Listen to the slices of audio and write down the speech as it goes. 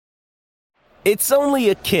It's only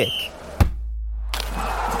a kick,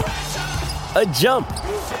 a jump,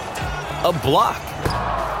 a block.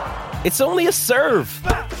 It's only a serve.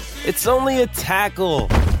 It's only a tackle,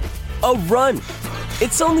 a run.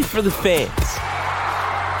 It's only for the fans.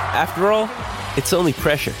 After all, it's only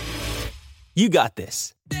pressure. You got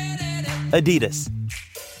this. Adidas.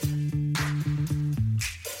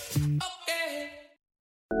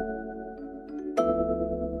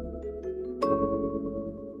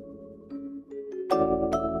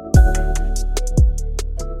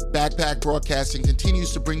 Backpack Broadcasting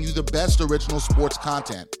continues to bring you the best original sports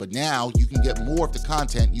content, but now you can get more of the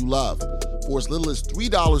content you love. For as little as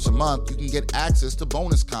 $3 a month, you can get access to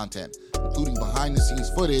bonus content, including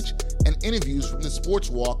behind-the-scenes footage and interviews from the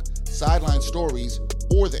Sports Walk, Sideline Stories,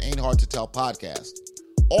 or the Ain't Hard to Tell podcast.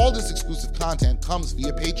 All this exclusive content comes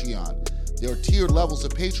via Patreon. There are tiered levels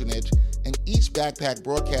of patronage, and each Backpack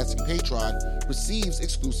Broadcasting patron receives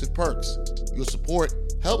exclusive perks. Your support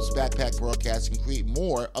helps Backpack Broadcasting create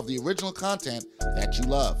more of the original content that you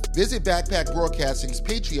love. Visit Backpack Broadcasting's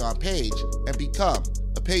Patreon page and become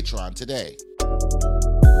a patron today.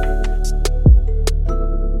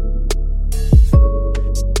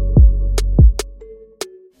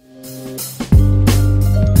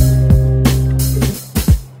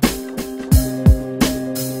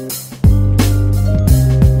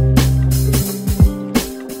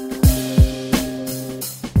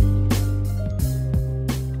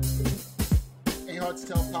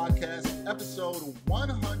 Episode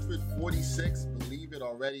 146, believe it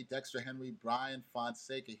already. Dexter Henry, Brian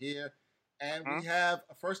Fonseca here. And we have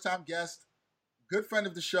a first-time guest, good friend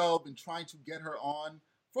of the show, been trying to get her on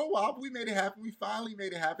for a while, but we made it happen. We finally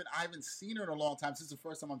made it happen. I haven't seen her in a long time. This is the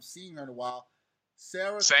first time I'm seeing her in a while.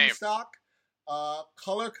 Sarah Kustok,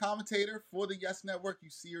 color commentator for the Yes Network. You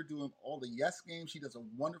see her doing all the Yes games. She does a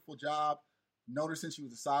wonderful job. Known her since she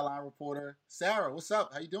was a sideline reporter. Sarah, what's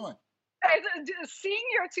up? How you doing? Seeing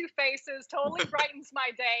your two faces totally brightens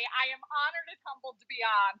my day. I am honored and humbled to be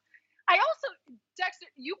on. I also, Dexter,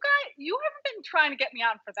 you haven't been trying to get me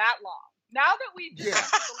on for that long. Now that we just went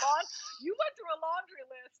through you went through a laundry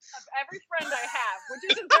list of every friend I have, which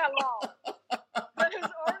isn't that long, that has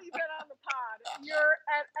already been on the pod. You're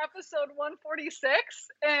at episode 146,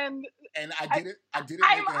 and I did it.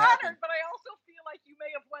 I'm honored, but I also feel like you may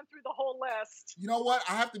have went through the whole list. You know what?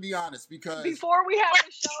 I have to be honest because before we have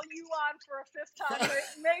Michelle you on for a fifth time,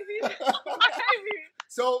 maybe.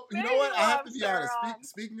 So you know what? I have to be honest.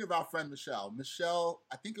 Speaking of our friend Michelle,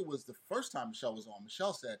 I think it was the first time Michelle was on.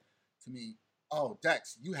 Michelle said to me, "Oh,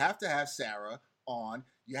 Dex, you have to have Sarah on.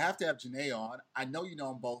 You have to have Janae on. I know you know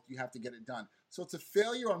them both. You have to get it done." So it's a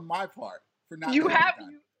failure on my part for not. You have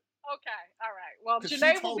you. Okay, all right. Well,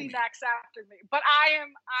 Janae will be next after me, but I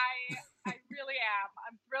really am.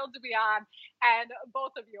 I'm thrilled to be on, and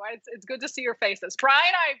both of you. It's good to see your faces.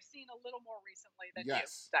 Brian, I've seen a little more recently than you,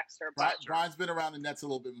 Dexter. Brian's been around the nets a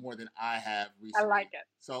little bit more than I have recently. I like it.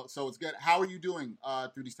 So it's good. How are you doing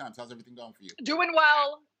through these times? How's everything going for you? Doing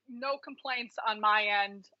well. No complaints on my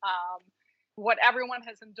end. What everyone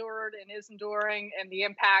has endured and is enduring, and the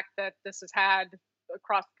impact that this has had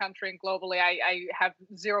across the country and globally, I have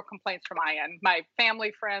zero complaints from my end. My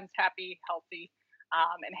family, friends, happy, healthy,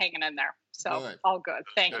 and hanging in there. So good. All good.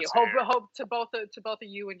 Thank you. Hope to both of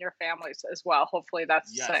you and your families as well. Hopefully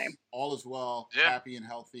that's the same. All is well. Yeah. Happy and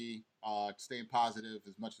healthy. Staying positive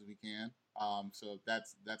as much as we can. So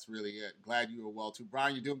that's really it. Glad you were well too.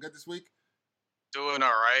 Brian, you doing good this week? Doing all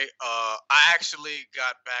right. I actually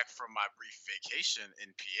got back from my brief vacation in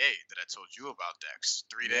PA that I told you about, Dex.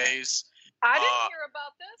 3 days. I didn't hear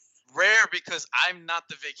about this. Rare because I'm not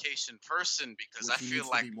the vacation person because I feel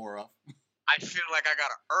like more of. I feel like I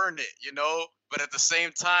gotta earn it, you know. But at the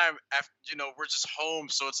same time, after, we're just home,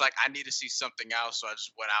 so it's like I need to see something else. So I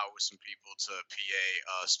just went out with some people to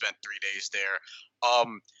PA. Spent 3 days there.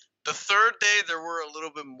 The third day, there were a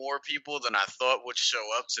little bit more people than I thought would show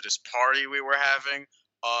up to this party we were having.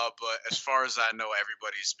 But as far as I know,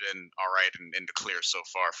 everybody's been all right and in the clear so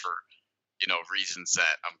far for, reasons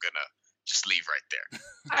that I'm going to just leave right there.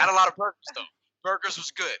 I had a lot of burgers, though. Burgers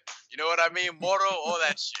was good. You know what I mean? Moro, all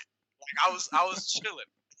that shit. Like, I was chilling.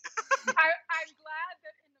 I'm glad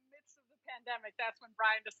that in the midst of the pandemic, that's when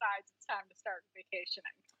Brian decides it's time to start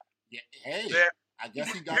vacationing. Yeah, hey, I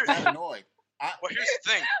guess he got that annoyed. Well, here's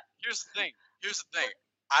the thing.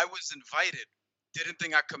 I was invited. Didn't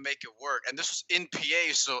think I could make it work. And this was in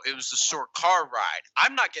PA, so it was a short car ride.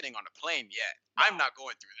 I'm not getting on a plane yet. I'm not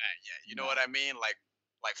going through that yet. You know what I mean? Like,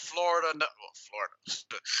 like Florida, no, well, Florida,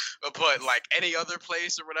 but like any other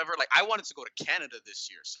place or whatever. Like I wanted to go to Canada this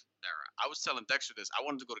year, Sarah. I was telling Dexter this. I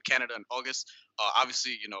wanted to go to Canada in August.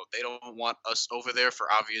 Obviously, they don't want us over there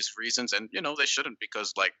for obvious reasons, and they shouldn't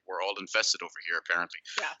because like we're all infested over here apparently.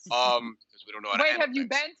 Yes. Because we don't know how to Wait, handle have you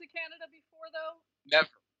things. been to Canada before though? Never,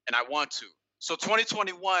 and I want to. So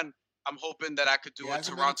 2021, I'm hoping that I could do a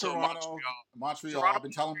Toronto, Montreal. I've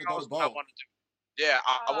been telling him to go to both. I want to do. Yeah,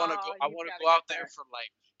 I want to go. I want to go out there for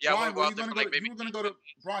like. Yeah, Brian, I want to go out there for like maybe.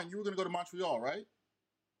 Brian, you were going to go to Montreal, right?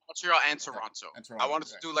 Montreal and Toronto. I wanted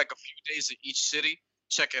to do like a few days in each city,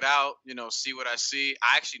 check it out, see what I see.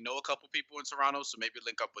 I actually know a couple people in Toronto, so maybe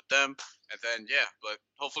link up with them, and then but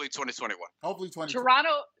hopefully 2021. Hopefully 2021.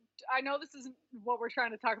 Toronto. I know this isn't what we're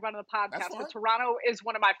trying to talk about in the podcast, but Toronto is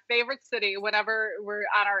one of my favorite cities. Whenever we're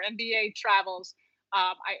on our NBA travels,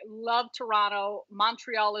 I love Toronto.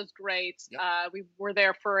 Montreal is great. Yep. We were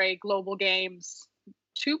there for a Global Games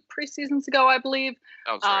 2 preseasons ago, I believe.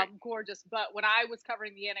 Gorgeous. But when I was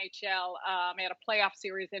covering the NHL, I had a playoff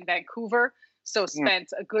series in Vancouver, so spent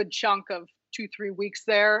a good chunk of 2-3 weeks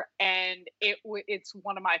there, and it's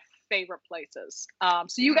one of my favorite places.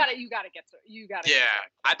 So you gotta get to.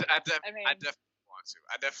 I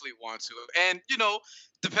definitely want to. And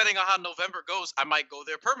depending on how November goes, I might go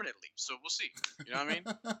there permanently. So we'll see. You know what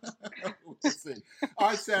I mean? We'll see. All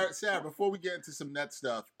right, Sarah, before we get into some net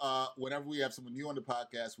stuff, whenever we have someone new on the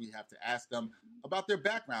podcast, we have to ask them about their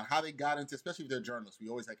background, how they got into, especially if they're journalists. We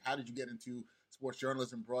always how did you get into sports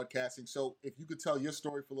journalism, broadcasting? So if you could tell your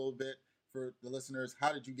story for a little bit for the listeners,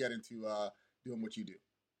 how did you get into doing what you do?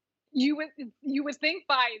 You would think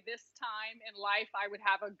by this time in life I would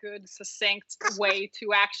have a good, succinct way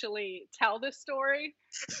to actually tell this story.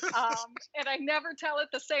 And I never tell it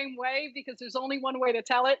the same way because there's only one way to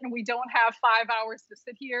tell it, and we don't have 5 hours to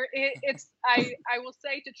sit here. I will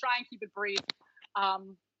say, to try and keep it brief,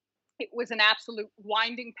 it was an absolute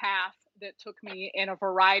winding path that took me in a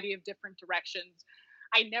variety of different directions.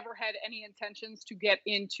 I never had any intentions to get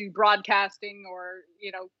into broadcasting or,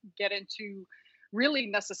 get into really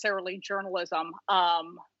necessarily journalism.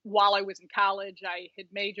 While I was in college, I had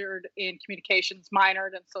majored in communications,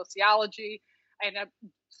 minored in sociology. I ended up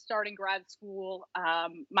starting grad school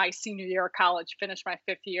my senior year of college, finished my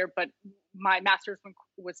 5th year, but my master's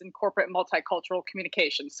was in corporate multicultural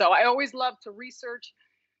communications. So I always loved to research,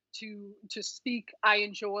 to speak. I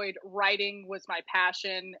enjoyed writing, was my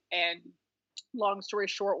passion. And long story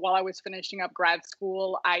short, while I was finishing up grad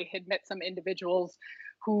school, I had met some individuals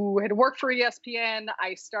who had worked for ESPN.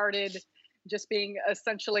 I started just being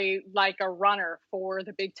essentially like a runner for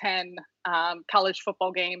the Big Ten college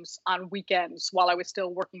football games on weekends while I was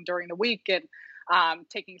still working during the week, and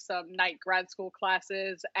taking some night grad school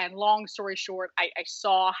classes. And long story short, I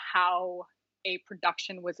saw how a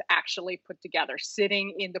production was actually put together,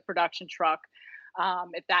 sitting in the production truck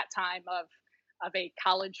at that time of a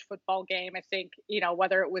college football game. I think,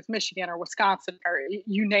 whether it was Michigan or Wisconsin or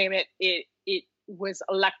you name it, it was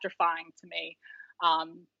electrifying to me.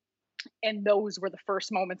 And those were the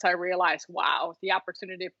first moments I realized, wow, the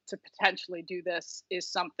opportunity to potentially do this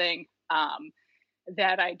is something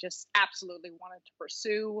that I just absolutely wanted to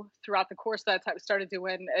pursue. Throughout the course of that time, I started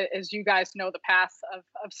doing, as you guys know, the path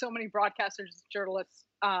of so many broadcasters, journalists,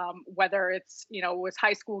 whether it's, it was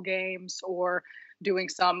high school games or doing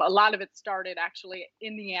a lot of it started actually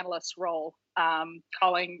in the analyst role,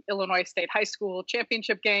 calling Illinois State high school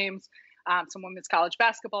championship games, some women's college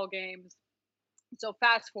basketball games. So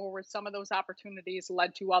fast forward, some of those opportunities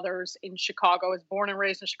led to others in Chicago. I was born and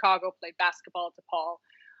raised in Chicago, played basketball at DePaul.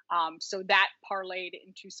 So that parlayed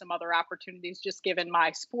into some other opportunities, just given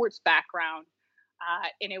my sports background.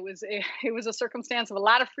 And it was a circumstance of a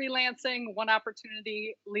lot of freelancing, one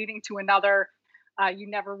opportunity leading to another. You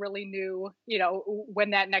never really knew, when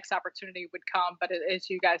that next opportunity would come. But as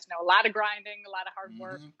you guys know, a lot of grinding, a lot of hard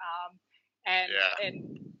work. And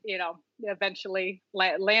eventually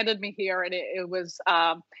landed me here. And it was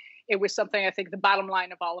something, I think the bottom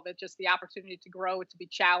line of all of it, just the opportunity to grow, to be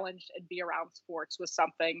challenged and be around sports was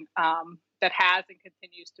something that has and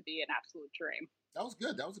continues to be an absolute dream. That was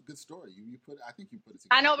good. That was a good story. I think you put it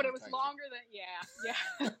together. I know, but it was longer than, yeah.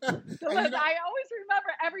 So I always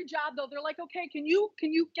remember every job though. They're like, okay, can you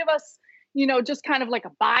give us, just kind of like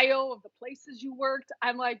a bio of the places you worked?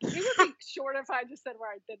 I'm like, it would be short if I just said where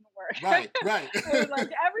I didn't work. Right. It was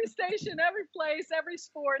like every station, every place, every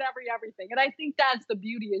sport, everything. And I think that's the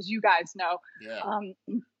beauty, as you guys know. Yeah.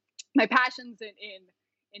 My passions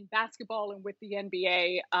in basketball and with the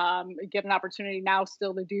NBA, get an opportunity now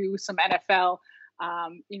still to do some NFL.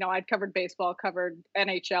 I'd covered baseball, covered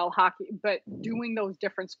NHL, hockey, but doing those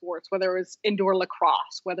different sports, whether it was indoor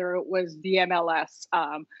lacrosse, whether it was the MLS,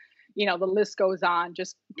 the list goes on,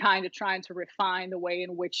 just kind of trying to refine the way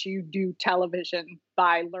in which you do television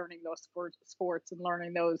by learning those sports and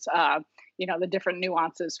learning those, the different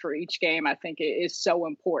nuances for each game, I think is so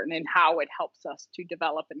important in how it helps us to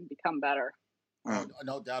develop and become better.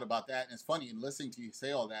 No doubt about that. And it's funny, in listening to you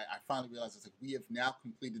say all that, I finally realized it's like we have now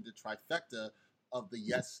completed the trifecta of the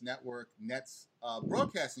Yes Network Nets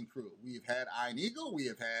broadcasting crew. We've had Ian Eagle, we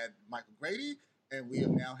have had Michael Grady, and we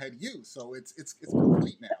have now had you. So it's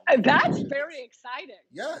complete now. That's very exciting.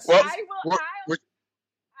 Yes. Well, I'll say this.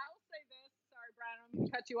 Sorry, Brian, I'm going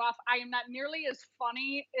to cut you off. I am not nearly as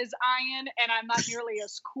funny as Ian, and I'm not nearly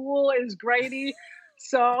as cool as Grady.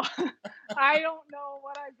 So I don't know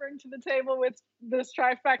what I bring to the table with this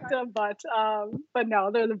trifecta, but no,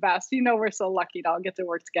 they're the best. We're so lucky to all get to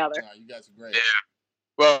work together. You guys are great. Yeah.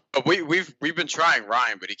 Well, we've been trying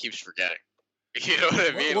Ryan, but he keeps forgetting. You know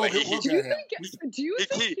what I mean? Do you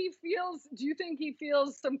think he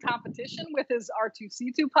feels some competition with his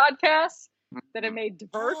R2C2 podcast that it may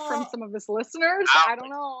divert from some of his listeners? I don't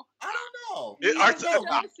know.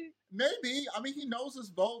 Maybe. I mean, he knows us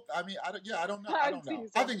both. I mean, I don't know. I don't know.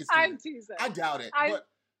 I think it's I'm teasing. I doubt it. But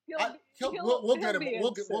we'll get him.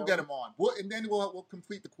 We'll get him on. And then we'll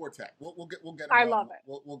complete the quartet. We'll get him. I love it.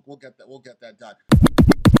 We'll get that. We'll get that done.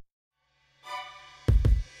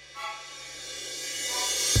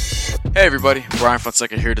 Hey everybody, Brian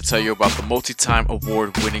Fonseca here to tell you about the multi-time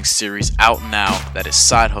award-winning series out now that is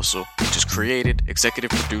Side Hustle, which is created,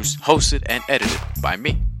 executive produced, hosted, and edited by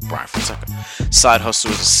me, Brian Fonseca. Side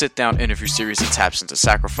Hustle is a sit-down interview series that taps into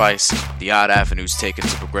sacrifice, the odd avenues taken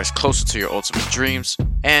to progress closer to your ultimate dreams,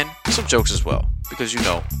 and some jokes as well. Because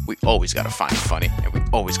we always gotta find it funny, and we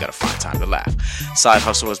always gotta find time to laugh. Side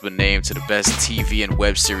Hustle has been named to the best TV and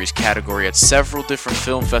web series category at several different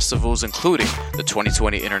film festivals, including the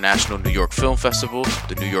 2020 International New York Film Festival,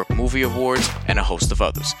 the New York Movie Awards, and a host of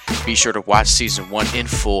others. Be sure to watch season 1 in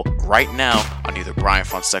full right now on either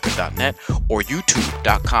brianfonseca.net or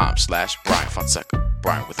youtube.com/brianfonseca.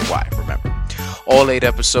 Brian with a Y, remember. All 8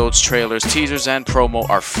 episodes, trailers, teasers, and promo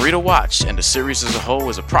are free to watch, and the series as a whole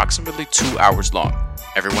is approximately 2 hours long.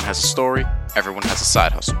 Everyone has a story, everyone has a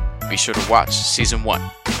side hustle. Be sure to watch season 1,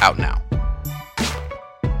 out now.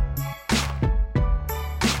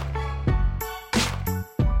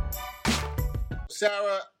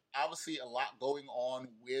 Sarah, obviously a lot going on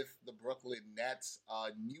with the Brooklyn Nets.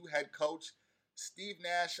 New head coach Steve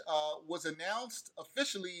Nash was announced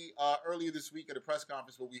officially earlier this week at a press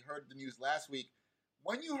conference, but we heard the news last week.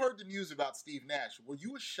 When you heard the news about Steve Nash, were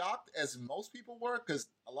you as shocked as most people were? Because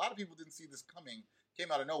a lot of people didn't see this coming,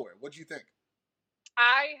 came out of nowhere. What do you think?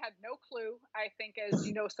 I had no clue. I think, as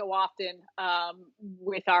you know, so often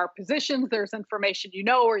with our positions, there's information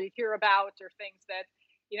or you hear about, or things that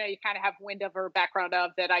you kind of have wind of or background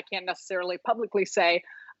of that I can't necessarily publicly say.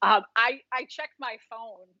 I checked my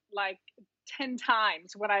phone like 10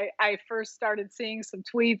 times when I first started seeing some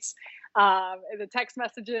tweets, the text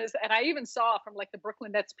messages, and I even saw from like the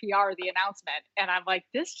Brooklyn Nets PR the announcement, and I'm like,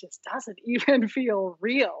 this just doesn't even feel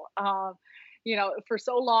real. For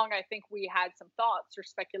so long, I think we had some thoughts or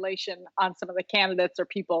speculation on some of the candidates or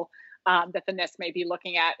people that the Nets may be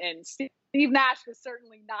looking at, and Steve Nash was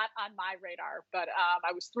certainly not on my radar, but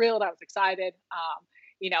I was thrilled, I was excited.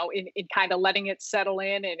 In kind of letting it settle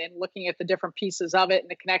in and looking at the different pieces of it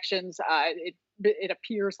and the connections, it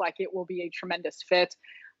appears like it will be a tremendous fit.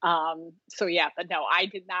 But no, I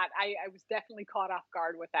did not. I was definitely caught off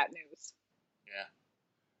guard with that news.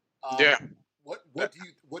 Yeah. What do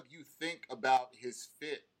you think about his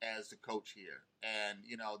fit as the coach here? And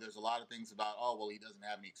there's a lot of things about he doesn't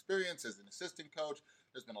have any experience as an assistant coach.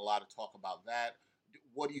 There's been a lot of talk about that.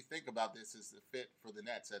 What do you think about this as the fit for the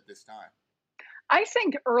Nets at this time? I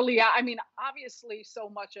think obviously so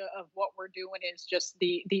much of what we're doing is just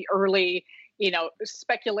the early,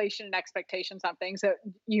 speculation and expectations on things that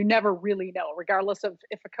you never really know, regardless of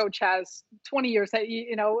if a coach has 20 years,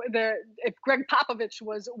 if Greg Popovich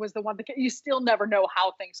was the one, you still never know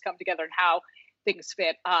how things come together and how things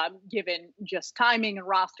fit, given just timing and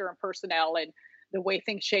roster and personnel and the way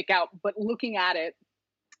things shake out. But looking at it,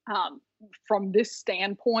 from this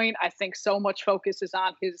standpoint, I think so much focus is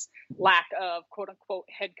on his lack of quote unquote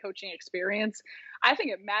head coaching experience. I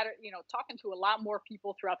think it mattered, talking to a lot more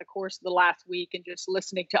people throughout the course of the last week and just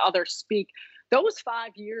listening to others speak, those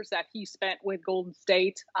 5 years that he spent with Golden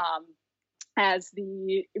State, as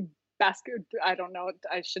the I don't know,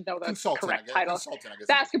 I should know the correct title.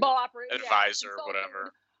 Basketball operator, advisor,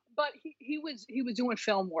 whatever. but he was doing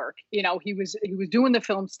film work. You know, he was doing the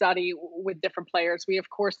film study with different players. We of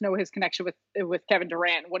course know his connection with Kevin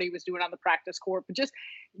Durant, what he was doing on the practice court, but just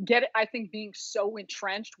I think being so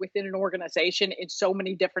entrenched within an organization in so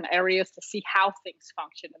many different areas to see how things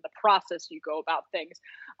function and the process you go about things.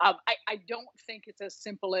 I don't think it's as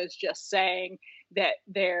simple as just saying that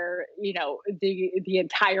they're, you know, the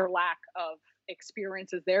entire lack of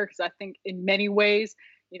experience is there, because I think in many ways,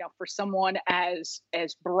 you know, for someone as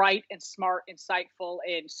bright and smart, insightful,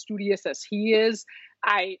 and studious as he is,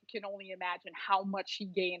 I can only imagine how much he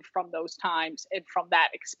gained from those times and from that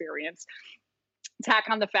experience. Tack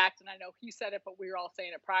on the fact, and I know he said it, but we were all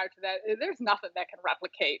saying it prior to that, there's nothing that can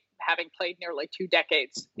replicate having played nearly 2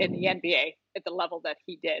 decades in the NBA at the level that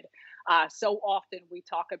he did. So often we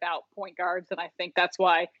talk about point guards, and I think that's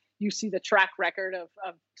why you see the track record of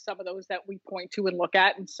some of those that we point to and look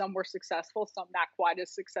at, and some were successful, some not quite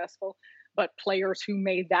as successful, but players who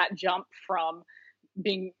made that jump from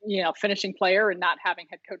being, you know, finishing player and not having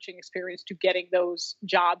had coaching experience to getting those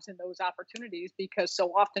jobs and those opportunities, because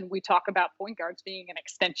so often we talk about point guards being an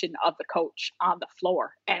extension of the coach on the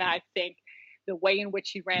floor. And I think the way in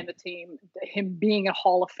which he ran the team, him being a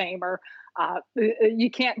Hall of Famer,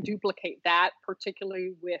 you can't duplicate that,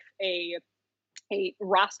 particularly with a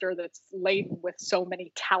roster that's laden with so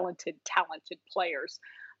many talented players.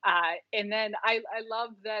 And then I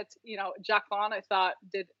love that, you know, Jacque Vaughn, I thought,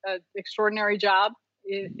 did an extraordinary job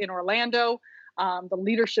in Orlando. The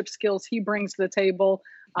leadership skills he brings to the table,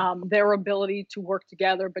 their ability to work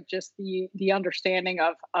together, but just the understanding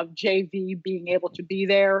of JV being able to be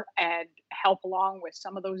there and help along with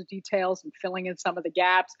some of those details and filling in some of the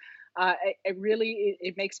gaps.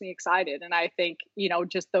 It makes me excited. And I think, you know,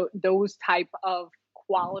 just those type of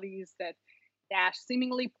qualities that Nash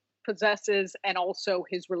seemingly possesses, and also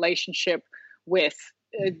his relationship with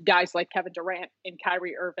guys like Kevin Durant and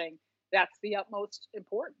Kyrie Irving, that's the utmost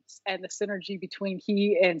importance. And the synergy between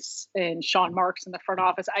he and Sean Marks in the front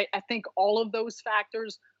office, I think all of those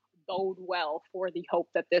factors bode well for the hope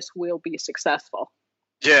that this will be successful.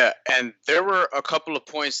 Yeah, and there were a couple of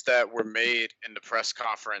points that were made in the press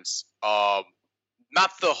conference.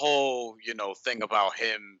 Not the whole, you know, thing about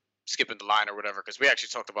him skipping the line or whatever, because we actually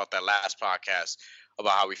talked about that last podcast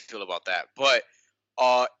about how we feel about that. But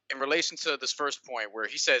in relation to this first point where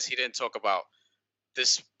he says he didn't talk about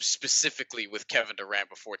this specifically with Kevin Durant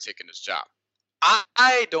before taking his job,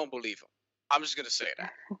 I don't believe him. I'm just going to say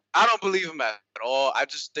that. I don't believe him at all. I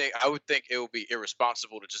would think it would be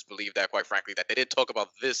irresponsible to just believe that, quite frankly, that they didn't talk about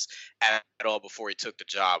this at all before he took the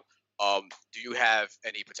job. Do you have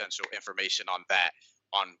any potential information on that,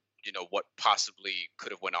 on, you know, what possibly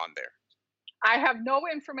could have went on there? I have no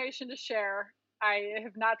information to share. I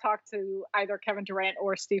have not talked to either Kevin Durant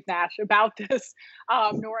or Steve Nash about this,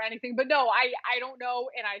 nor anything. But no, I don't know.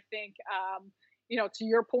 And I think, you know, to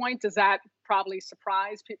your point, does that probably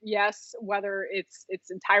surprise people? Yes. Whether it's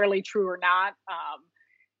entirely true or not,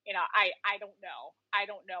 you know, I don't know. I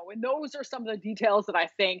don't know. And those are some of the details that I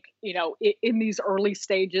think, you know, in these early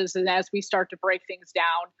stages, and as we start to break things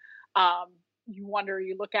down, you wonder,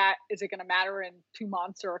 you look at, is it going to matter in 2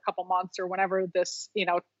 months or a couple months or whenever this, you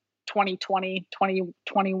know, 2020,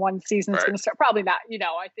 2021 season is going to start? Probably not. You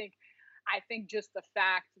know, I think just the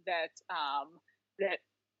fact that, that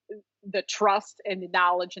the trust and the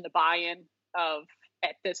knowledge and the buy-in of,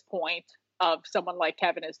 at this point, of someone like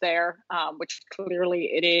Kevin is there, which clearly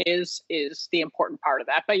it is the important part of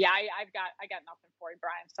that. But yeah, I got nothing for you,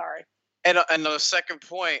 Brian. Sorry. And the second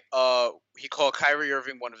point, he called Kyrie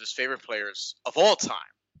Irving one of his favorite players of all time,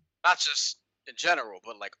 not just in general,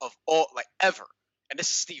 but like of all, like ever. And this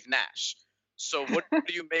is Steve Nash. So what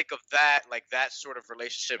do you make of that, like that sort of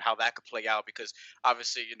relationship, how that could play out? Because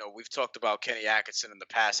obviously, you know, we've talked about Kenny Atkinson in the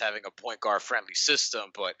past having a point guard friendly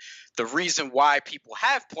system, but the reason why people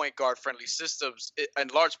have point guard friendly systems in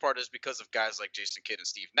large part is because of guys like Jason Kidd and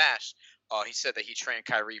Steve Nash. He said that he trained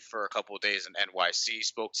Kyrie for a couple of days in NYC,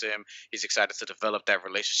 spoke to him. He's excited to develop that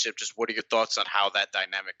relationship. Just what are your thoughts on how that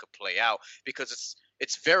dynamic could play out? Because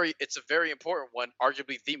it's a very important one,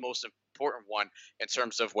 arguably the most important one in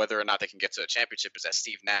terms of whether or not they can get to a championship, is that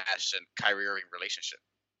Steve Nash and Kyrie Irving relationship.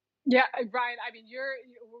 Yeah, Brian, I mean,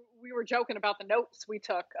 we were joking about the notes we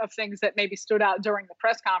took of things that maybe stood out during the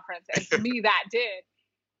press conference. And to me, that did.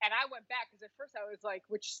 And I went back because at first I was like,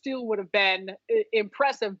 which still would have been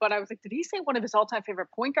impressive, but I was like, did he say one of his all-time favorite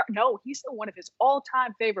point guard? No, he said one of his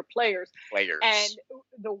all-time favorite players. And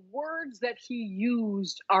the words that he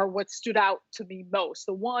used are what stood out to me most.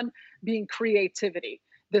 The one being creativity,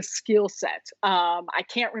 the skill set. I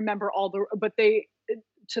can't remember but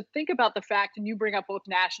to think about the fact, and you bring up both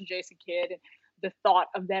Nash and Jason Kidd, and the thought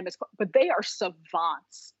of them as, but they are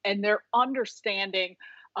savants, and their understanding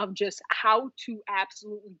of just how to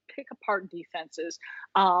absolutely pick apart defenses,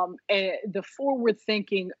 the forward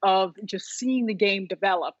thinking of just seeing the game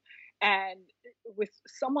develop. And with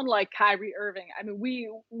someone like Kyrie Irving, I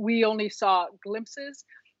mean, we only saw glimpses,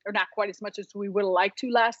 or not quite as much as we would have liked to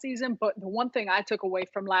last season. But the one thing I took away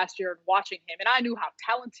from last year and watching him, and I knew how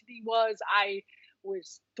talented he was, I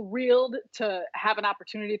was thrilled to have an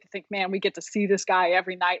opportunity to think, man, we get to see this guy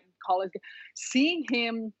every night in college. Seeing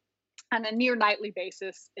him on a near nightly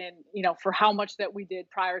basis, and for how much that we did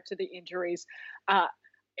prior to the injuries,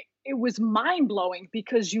 it was mind-blowing,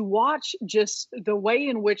 because you watch just the way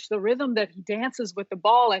in which the rhythm that he dances with the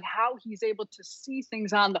ball, and how he's able to see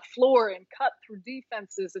things on the floor and cut through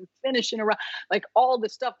defenses and finish in a round, like all the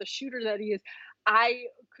stuff, the shooter that he is. I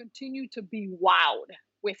continue to be wowed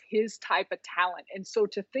with his type of talent. And so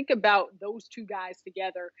to think about those two guys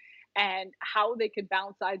together and how they could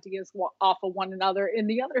bounce ideas off of one another, and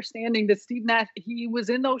the understanding that Steve Nash, he was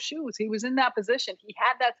in those shoes. He was in that position. He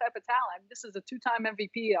had that type of talent. This is a two-time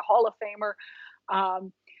MVP, a Hall of Famer.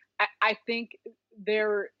 I think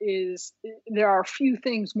there are a few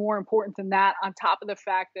things more important than that, on top of the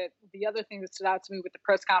fact that the other thing that stood out to me with the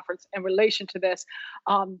press conference in relation to this,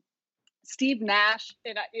 Steve Nash,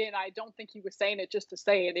 and I don't think he was saying it just to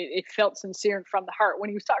say it. It felt sincere and from the heart. When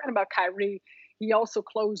he was talking about Kyrie, he also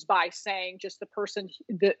closed by saying just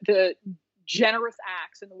the generous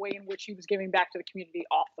acts and the way in which he was giving back to the community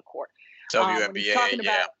off the court. WNBA, talking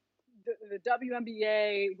about the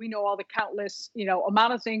WNBA, we know all the countless,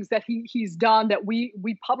 amount of things that he's done that we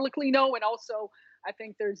publicly know, and also I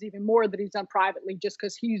think there's even more that he's done privately, just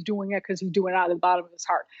because he's doing it, because he's doing it out of the bottom of his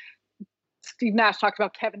heart. Steve Nash talked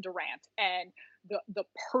about Kevin Durant and the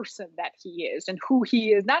person that he is and who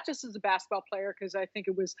he is, not just as a basketball player, because I think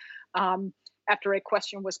it was after a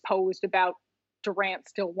question was posed about Durant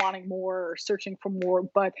still wanting more or searching for more,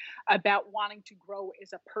 but about wanting to grow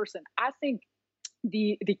as a person. I think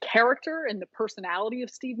the character and the personality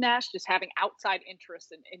of Steve Nash, just having outside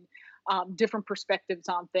interests and different perspectives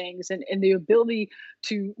on things, and the ability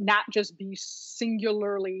to not just be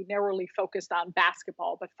singularly, narrowly focused on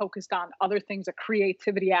basketball, but focused on other things, a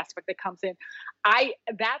creativity aspect that comes in.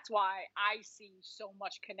 That's why I see so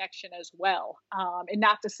much connection as well. And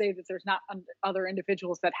not to say that there's not other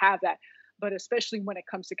individuals that have that, but especially when it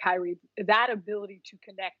comes to Kyrie, that ability to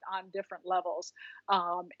connect on different levels,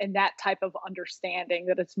 and that type of understanding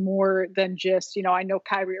that it's more than just, I know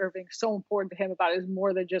Kyrie Irving, so important to him about it, is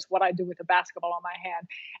more than just what I do with the basketball on my hand.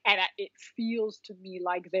 And it feels to me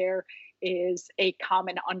like there is a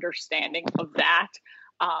common understanding of that.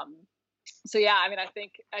 So yeah, I mean, I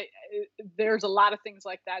think there's a lot of things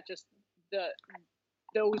like that, just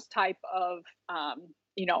those type of,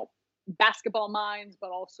 basketball minds, but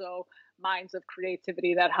also minds of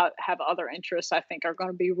creativity that have other interests, I think are going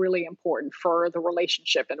to be really important for the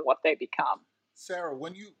relationship and what they become. Sarah,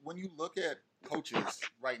 when you look at coaches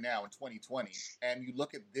right now in 2020, and you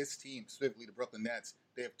look at this team, specifically the Brooklyn Nets,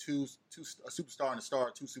 they have a superstar and a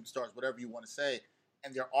star, two superstars, whatever you want to say,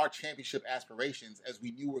 and there are championship aspirations, as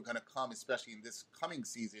we knew were going to come, especially in this coming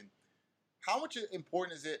season. How much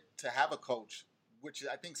important is it to have a coach, which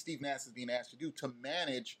I think Steve Nash is being asked to do, to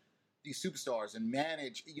manage these superstars and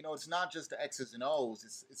manage, it's not just the X's and O's.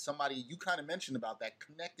 It's somebody, you kind of mentioned about that,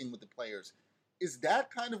 connecting with the players. Is that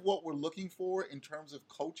kind of what we're looking for in terms of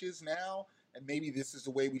coaches now? And maybe this is the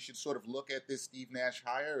way we should sort of look at this Steve Nash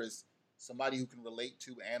hire, as somebody who can relate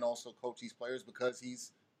to and also coach these players, because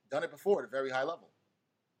he's done it before at a very high level.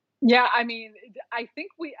 Yeah, I mean, I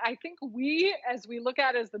think we, as we look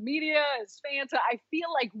at it as the media, as fans, I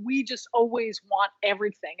feel like we just always want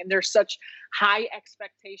everything. And there's such high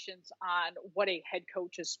expectations on what a head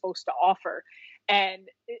coach is supposed to offer. And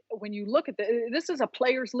when you look at this is a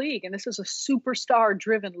players' league, and this is a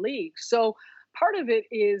superstar-driven league. So part of it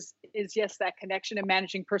is yes, that connection and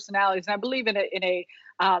managing personalities. And I believe in a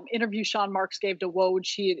interview Sean Marks gave to Woj,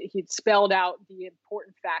 he'd spelled out the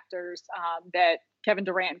important factors that Kevin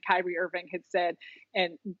Durant and Kyrie Irving had said.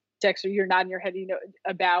 And Dexter, you're nodding your head,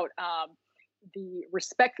 about the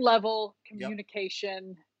respect level,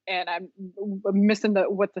 communication, yep. And I'm missing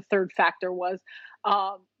what the third factor was.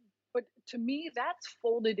 But to me, that's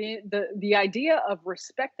folded in the idea of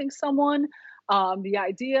respecting someone, the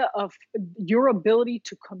idea of your ability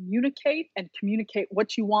to communicate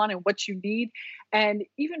what you want and what you need. And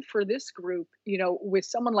even for this group, with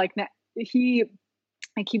someone like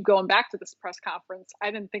I keep going back to this press conference.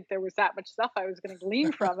 I didn't think there was that much stuff I was going to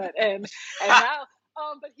glean from it, and now,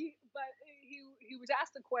 but he was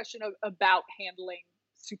asked a question about handling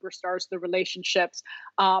superstars, the relationships.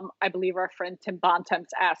 I believe our friend Tim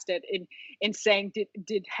Bontemps asked it in saying,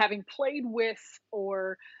 did having played with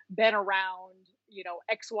or been around,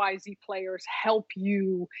 XYZ players help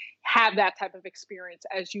you have that type of experience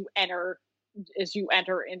as you enter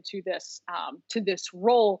into this to this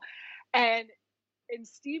role? And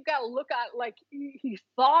Steve got a look at, like, he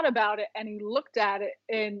thought about it and he looked at it,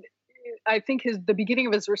 and I think the beginning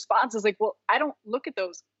of his response is like, well, I don't look at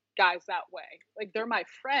those guys that way. Like, they're my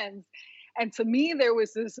friends. And to me, there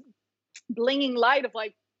was this blinging light of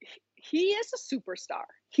like, he is a superstar.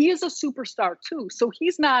 He is a superstar too. So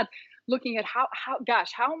he's not looking at how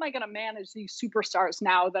am I going to manage these superstars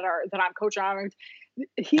now that I'm coaching?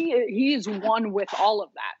 He is one with all of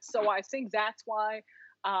that. So I think that's why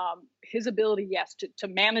his ability, yes, to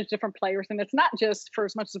manage different players. And it's not just, for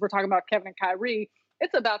as much as we're talking about Kevin and Kyrie,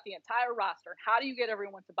 it's about the entire roster. How do you get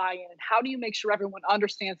everyone to buy in? And how do you make sure everyone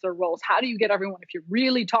understands their roles? How do you get everyone, if you're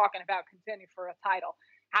really talking about contending for a title,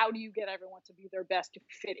 how do you get everyone to be their best to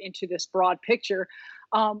fit into this broad picture?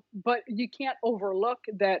 But you can't overlook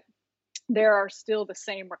that there are still the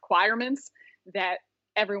same requirements that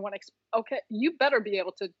everyone okay, you better be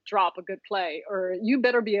able to drop a good play, or you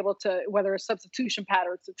better be able to, whether it's substitution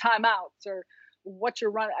patterns, or timeouts, or what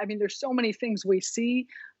you're running. I mean, there's so many things we see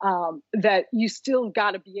that you still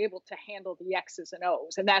got to be able to handle the X's and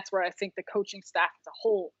O's. And that's where I think the coaching staff as a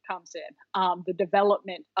whole comes in. The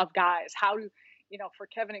development of guys, how to, for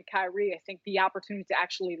Kevin and Kyrie, I think the opportunity to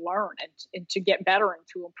actually learn and to get better and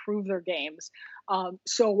to improve their games.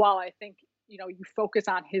 So while I think, you focus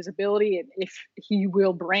on his ability, and if he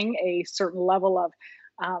will bring a certain level of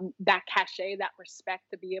that cachet, that respect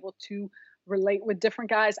to be able to relate with different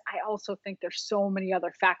guys, I also think there's so many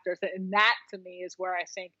other factors. And that to me is where I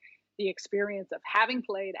think the experience of having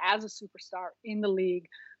played as a superstar in the league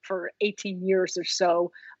for 18 years or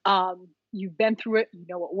so, you've been through it,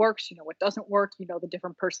 what works, what doesn't work, the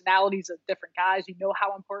different personalities of different guys,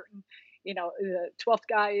 how important the 12th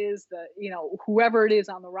guy is, whoever it is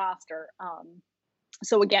on the roster.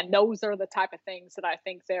 So again, those are the type of things that I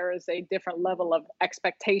think there is a different level of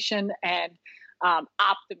expectation and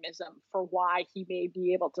optimism for why he may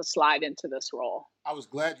be able to slide into this role. I was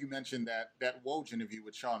glad you mentioned that Woj interview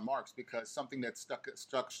with Sean Marks, because something that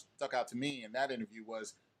stuck out to me in that interview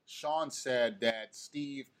was Sean said that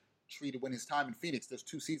Steve treated, when his time in Phoenix, those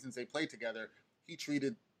 2 seasons they played together, he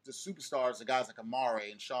treated the superstars, the guys like Amare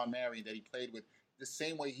and Sean Marion that he played with, the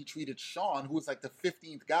same way he treated Sean, who was like the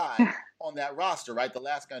 15th guy on that roster, right? The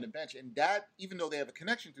last guy on the bench. And that, even though they have a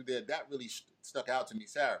connection through there, that really stuck out to me.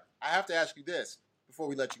 Sarah, I have to ask you this before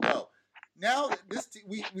we let you go. Now,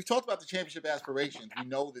 we've talked about the championship aspirations. We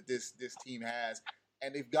know that this team has,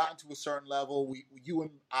 and they've gotten to a certain level. You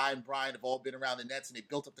and I and Brian have all been around the Nets, and they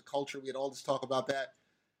built up the culture. We had all this talk about that.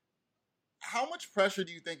 How much pressure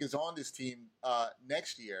do you think is on this team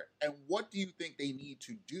next year, and what do you think they need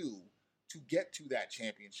to do to get to that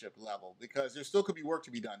championship level? Because there still could be work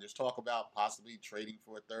to be done. There's talk about possibly trading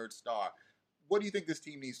for a 3rd star. What do you think this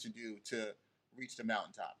team needs to do to reach the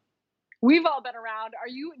mountaintop? We've all been around.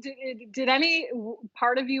 Did any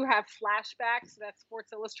part of you have flashbacks to that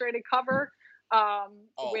Sports Illustrated cover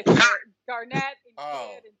with Garnett and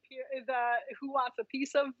Kidd and Pierre, Who Wants a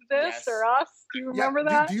Piece of This, or Us? Do you remember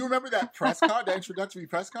that? Do you remember that that introductory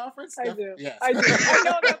press conference? I do. Yes. I do. I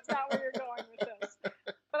know that's not where you're going with this.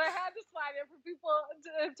 But I had to slide in for people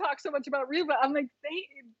to talk so much about Reba. I'm like,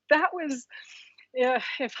 that was,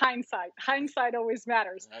 if hindsight always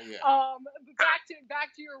matters.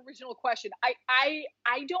 Back to your original question. I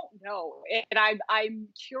don't know, and I'm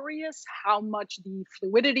curious how much the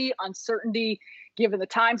fluidity, uncertainty, given the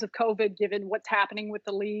times of COVID, given what's happening with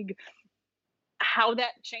the league, how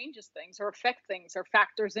that changes things or affects things or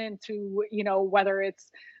factors into, whether it's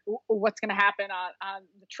what's going to happen on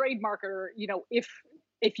the trade market, or,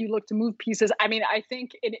 if you look to move pieces. I mean, I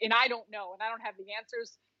think, and I don't know, and I don't have the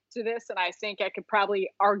answers to this, and I think I could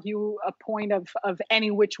probably argue a point of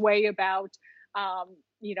any which way about,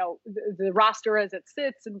 the roster as it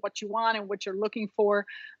sits and what you want and what you're looking for.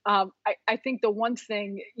 I think the one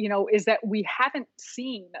thing, is that we haven't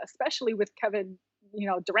seen, especially with Kevin,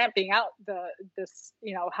 Durant being out this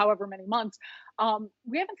however many months,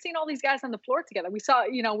 we haven't seen all these guys on the floor together. We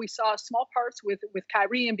saw small parts with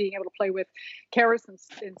Kyrie and being able to play with Caris and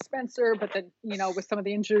Spencer, but then, with some of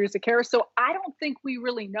the injuries to Caris. So I don't think we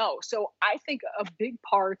really know. So I think a big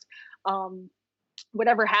part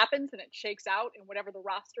whatever happens and it shakes out and whatever the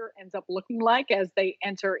roster ends up looking like as they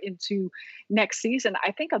enter into next season,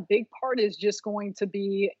 I think a big part is just going to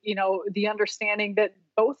be, the understanding that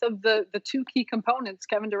both of the two key components,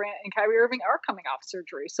 Kevin Durant and Kyrie Irving, are coming off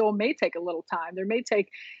surgery. So it may take a little time. There may take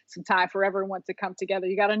some time for everyone to come together.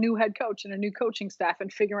 You got a new head coach and a new coaching staff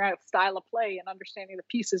and figuring out style of play and understanding the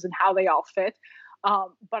pieces and how they all fit.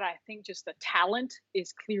 But I think just the talent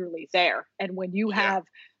is clearly there. And when you have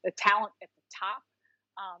the talent at the top,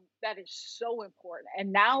 that is so important.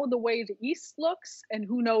 And now the way the East looks, and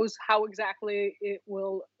who knows how exactly it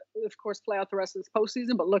will, of course, play out the rest of this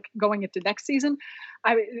postseason, but going into next season,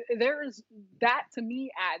 there's that to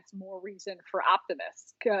me adds more reason for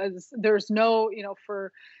optimists, because there's no,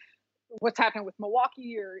 for what's happening with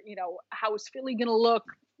Milwaukee, or, how is Philly going to look?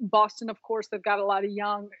 Boston, of course, they've got a lot of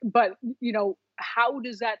young, but, how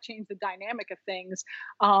does that change the dynamic of things?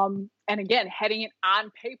 And again, heading it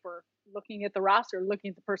on paper, looking at the roster, looking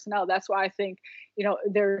at the personnel. That's why I think,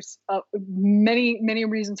 there's many, many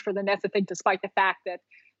reasons for the Nets to think, despite the fact that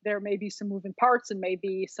there may be some moving parts and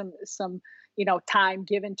maybe some time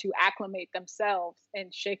given to acclimate themselves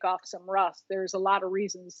and shake off some rust. There's a lot of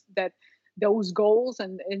reasons that those goals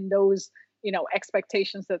and those,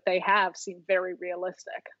 expectations that they have seem very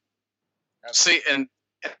realistic. See, and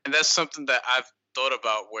that's something that I've thought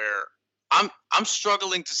about, where I'm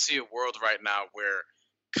struggling to see a world right now where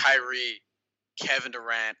Kyrie, Kevin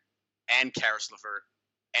Durant, and Karis LeVert,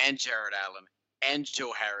 and Jared Allen, and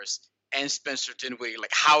Joe Harris, and Spencer Dinwiddie,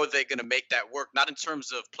 like, how are they going to make that work? Not in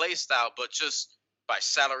terms of play style, but just by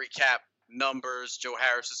salary cap numbers. Joe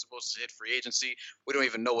Harris is supposed to hit free agency. We don't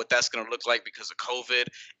even know what that's going to look like because of COVID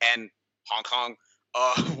and Hong Kong.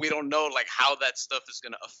 We don't know, like, how that stuff is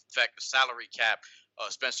going to affect the salary cap.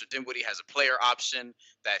 Spencer Dinwiddie has a player option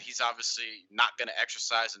that he's obviously not going to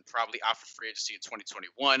exercise and probably offer free agency in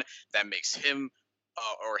 2021. That makes him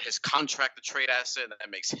or his contract a trade asset, and that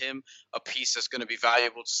makes him a piece that's going to be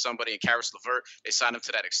valuable to somebody. And Karis LeVert, they signed him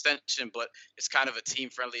to that extension, but it's kind of a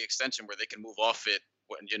team-friendly extension where they can move off it,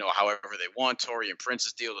 however they want. Torrey and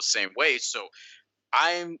Prince's deal the same way. So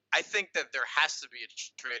I think that there has to be a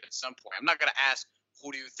trade at some point. I'm not going to ask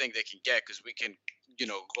who do you think they can get, because we can,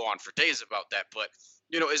 go on for days about that. But,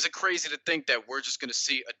 is it crazy to think that we're just going to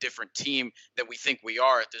see a different team than we think we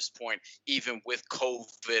are at this point, even with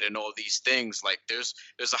COVID and all these things? Like, there's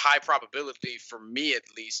a high probability, for me at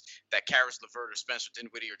least, that Karis LeVert or Spencer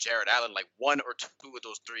Dinwiddie or Jared Allen, like one or two of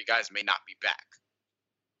those three guys may not be back.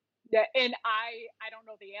 Yeah, and I don't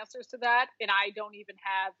know the answers to that, and I don't even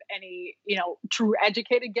have any, true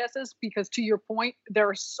educated guesses, because to your point, there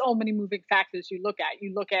are so many moving factors you look at.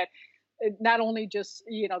 You look at not only just,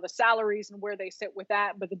 the salaries and where they sit with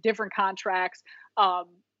that, but the different contracts.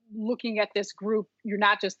 Looking at this group, you're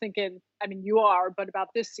not just thinking, I mean, you are, but about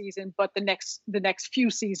this season, but the next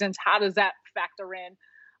few seasons, how does that factor in?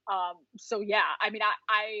 So yeah, I mean,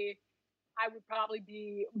 I would probably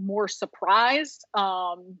be more surprised.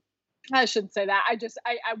 I shouldn't say that.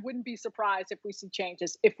 I wouldn't be surprised if we see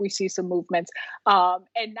changes, if we see some movements,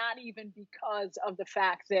 and not even because of the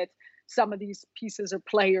fact that some of these pieces or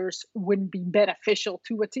players wouldn't be beneficial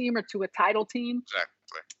to a team or to a title team.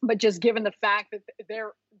 Exactly. But just given the fact that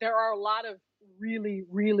there are a lot of really,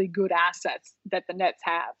 really good assets that the Nets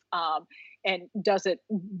have. And does it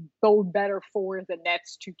bode better for the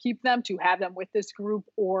Nets to keep them, to have them with this group,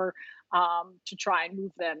 or to try and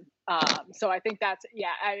move them? So I think that's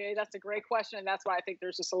a great question. And that's why I think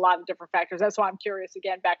there's just a lot of different factors. That's why I'm curious,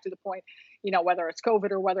 again, back to the point, whether it's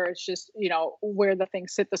COVID or whether it's just, where the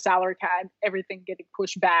things sit, the salary cap, everything getting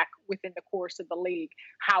pushed back within the course of the league,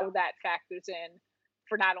 how that factors in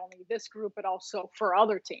for not only this group, but also for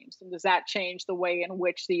other teams. And does that change the way in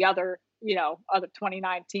which the other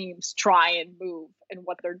 29 teams try and move and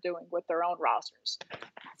what they're doing with their own rosters?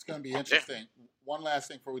 It's going to be interesting. One last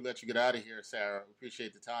thing before we let you get out of here, Sarah. We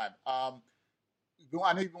appreciate the time. I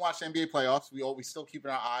know you've been watching NBA playoffs. We still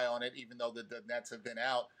keeping our eye on it, even though the Nets have been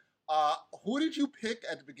out. Who did you pick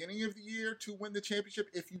at the beginning of the year to win the championship,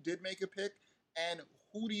 if you did make a pick? And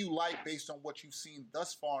who do you like based on what you've seen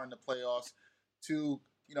thus far in the playoffs to,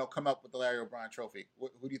 come up with the Larry O'Brien Trophy? Who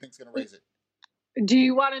do you think is going to raise it? Do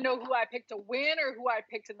you want to know who I picked to win or who I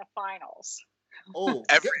picked in the finals? Oh,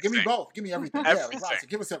 give me both. Give me everything. Everything. Yeah, Rosa,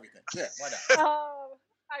 give us everything. Yeah, why not?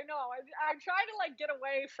 I know. I'm trying to get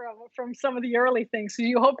away from some of the early things. So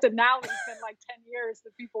you hope that now it's been 10 years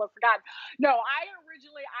that people have forgotten. No, I'd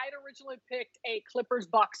originally picked a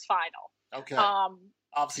Clippers-Bucks final. Okay.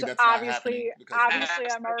 Obviously, that's not happening. Obviously,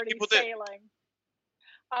 I'm already sailing.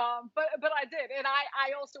 But I did, and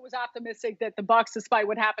I also was optimistic that the Bucks, despite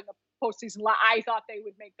what happened in the postseason, I thought they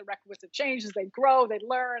would make the requisite changes. They'd grow, they'd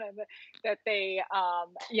learn, and that they,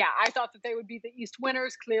 I thought that they would be the East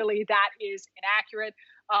winners. Clearly, that is inaccurate.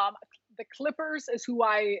 The Clippers is who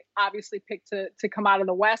I obviously picked to come out of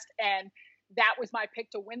the West, and that was my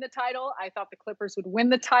pick to win the title. I thought the Clippers would win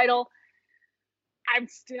the title. I'm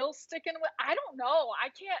still sticking with. I don't know. I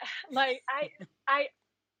can't like I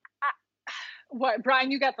What,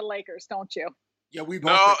 Brian? You got the Lakers, don't you? Yeah, we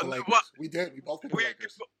both picked the Lakers. Well, we did. We both picked the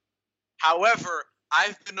Lakers. However,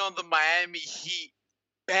 I've been on the Miami Heat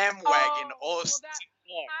bandwagon all season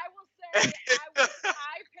long. I will say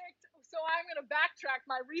I picked. So I'm going to backtrack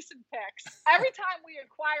my recent picks. Every time we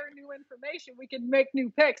acquire new information, we can make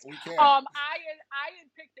new picks. We can. I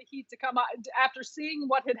had picked the Heat to come out after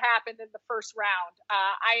seeing what had happened in the first round.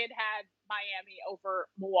 I had Miami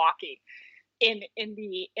over Milwaukee in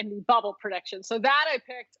the bubble prediction. So that I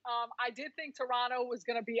picked. I did think Toronto was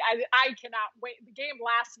going to be. I cannot wait. The game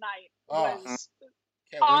last night was.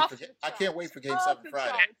 I can't wait for Game 7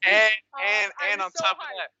 Friday. And on top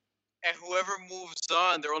of that. And whoever moves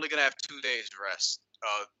on, they're only gonna have 2 days rest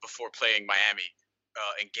before playing Miami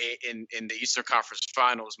in the Eastern Conference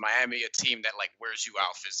Finals. Miami, a team that like wears you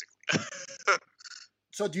out physically.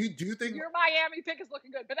 So do you think your Miami pick is looking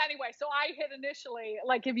good? But anyway, so I hit initially,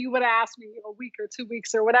 like if you would ask me a week or 2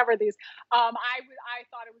 weeks or whatever these, I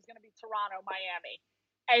thought it was gonna be Toronto, Miami.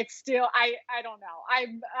 It's still I don't know.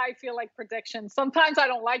 I feel like predictions. Sometimes I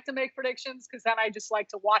don't like to make predictions because then I just like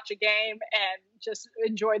to watch a game and just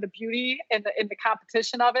enjoy the beauty in the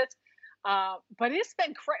competition of it. But it's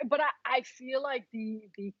been crazy. But I feel like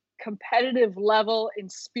the competitive level in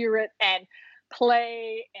spirit and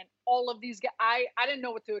play and all of these guys, I didn't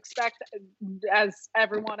know what to expect as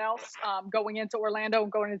everyone else going into Orlando and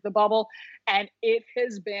going into the bubble, and it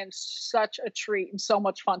has been such a treat and so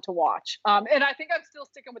much fun to watch. And I think I'm still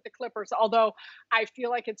sticking with the Clippers, although I feel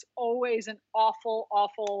like it's always an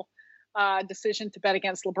awful decision to bet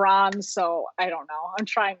against LeBron. So I don't know. I'm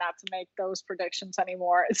trying not to make those predictions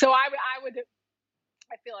anymore. So I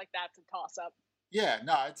feel like that's a toss up. Yeah,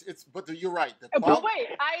 no, it's but you're right. But wait,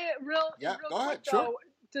 real go quick ahead, though. sure.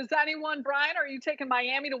 Does anyone, Brian, are you taking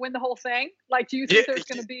Miami to win the whole thing? Like, do you think there's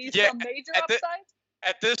going to be some major upsides?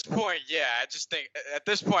 At this point, yeah. I just think at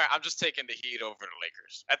this point, I'm just taking the Heat over the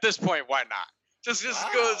Lakers. At this point, why not? Just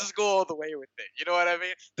go all the way with it. You know what I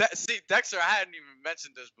mean? Dexter, I hadn't even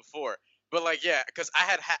mentioned this before, but like, yeah, because I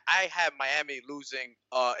had Miami losing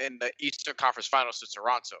in the Eastern Conference Finals to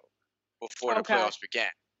Toronto before the playoffs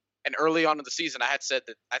began. And early on in the season, I had said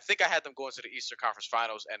that I think I had them going to the Eastern Conference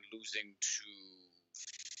Finals and losing to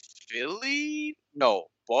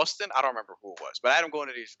Boston. I don't remember who it was, but I had them going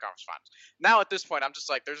to the Eastern Conference Finals. Now at this point, I'm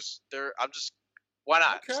just like, why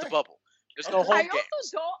not? Okay. It's the bubble. There's no home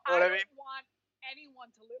games. I don't want anyone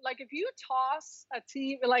to lose. Like, if you toss a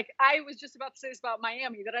team, like I was just about to say this about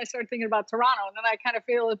Miami, then I started thinking about Toronto, and then I kind of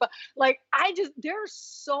feel it. But like, there's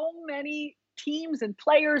so many teams and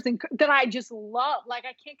players that I just love. Like,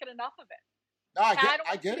 I can't get enough of it. No, I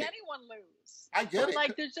don't get see it. anyone lose. I get it.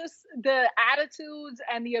 Like, there's just the attitudes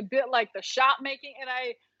and the like the shot making, and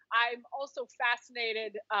I'm also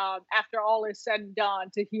fascinated after all is said and done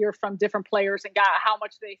to hear from different players and how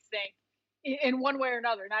much they think in one way or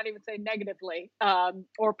another, not even say negatively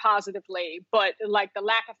or positively, but like the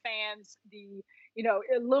lack of fans,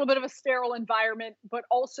 a little bit of a sterile environment, but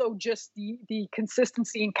also just the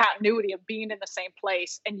consistency and continuity of being in the same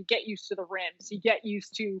place. And you get used to the rims, you get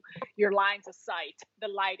used to your lines of sight, the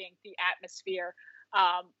lighting, the atmosphere,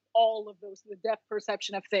 all of those, the depth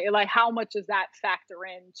perception of things. Like, how much does that factor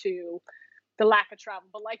into the lack of travel?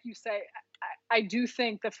 But like you say, I do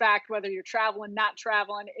think the fact whether you're traveling, not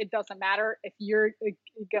traveling, it doesn't matter. If you're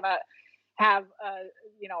gonna have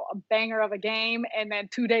a banger of a game and then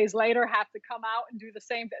 2 days later have to come out and do the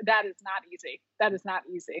same, that is not easy. That is not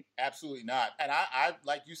easy. Absolutely not. And I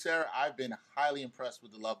like you, Sarah, I've been highly impressed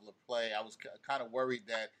with the level of play. I was kind of worried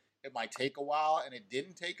that it might take a while, and it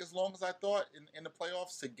didn't take as long as I thought in the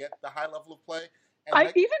playoffs to get the high level of play.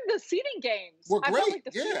 And even the seeding games were great. I felt like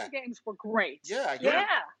the seeding games were great. Yeah.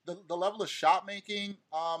 The level of shot making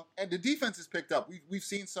and the defense has picked up. We've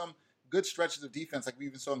seen some good stretches of defense, like we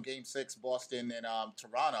even saw in Game 6, Boston and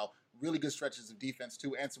Toronto. Really good stretches of defense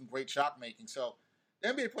too, and some great shot making. So the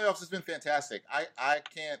NBA playoffs has been fantastic. I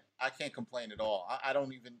can't complain at all. I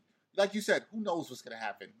don't even, like you said, who knows what's going to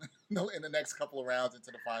happen in the next couple of rounds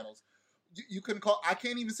into the finals. You couldn't call. I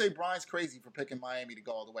can't even say Brian's crazy for picking Miami to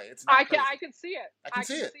go all the way. It's not crazy. I can see it. I can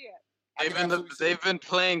see it. They've been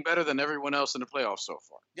playing better than everyone else in the playoffs so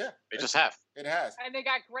far. Yeah, they just have. It has, and they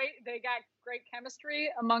got great chemistry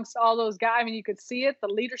amongst all those guys. I mean, you could see it. The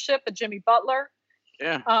leadership of Jimmy Butler.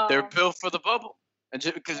 Yeah, they're built for the bubble, and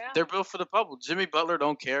because they're built for the bubble. Jimmy Butler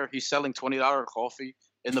don't care. He's selling $20 coffee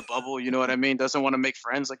in the bubble. You know what I mean? Doesn't want to make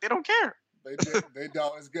friends. Like, they don't care. They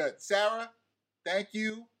don't. It's good. Sarah, thank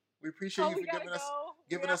you. We appreciate you for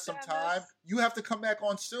giving us some time. You have to come back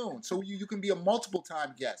on soon, so you can be a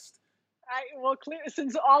multiple-time guest.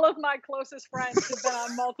 Since all of my closest friends have been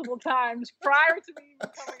on multiple times prior to me even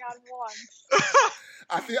coming on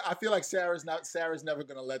once. I feel like Sarah's never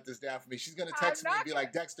gonna let this down for me. She's gonna text me and be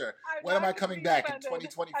like, Dexter, when am I coming back in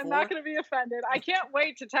 2024? I'm not gonna be offended. I can't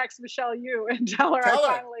wait to text Michelle Yu and tell her I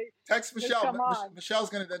finally text Michelle. Michelle's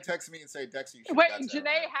gonna then text me and say, Dexter, you should. Wait,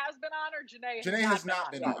 Janae has been on, or Janae has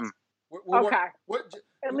not been on. Okay.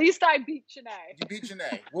 At least I beat Janae. You beat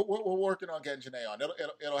Janae. We're working on getting Janae on.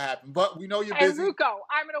 It'll happen. But we know you're busy. And Ruocco.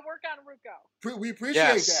 I'm going to work on Ruocco. We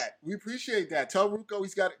appreciate that. We appreciate that. Tell Ruocco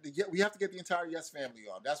we have to get the entire Yes family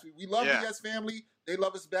on. We love the Yes family. They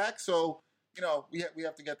love us back. So, we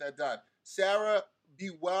have to get that done. Sarah, be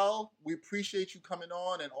well. We appreciate you coming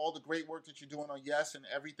on and all the great work that you're doing on Yes and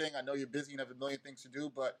everything. I know you're busy and have a million things to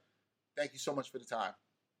do, but thank you so much for the time.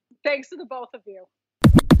 Thanks to the both of you.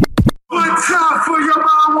 One time for your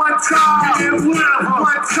mom, one time.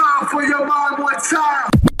 One time for your mom, one time.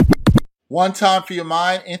 One time for your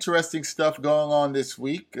mind. Interesting stuff going on this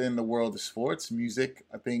week in the world of sports, music,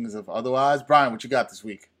 things of otherwise. Brian, what you got this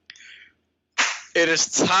week? It is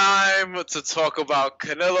time to talk about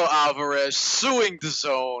Canelo Alvarez suing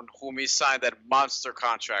DAZN, whom he signed that monster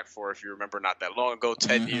contract for, if you remember, not that long ago,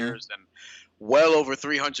 10 years and well over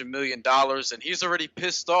 $300 million. And he's already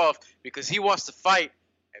pissed off because he wants to fight.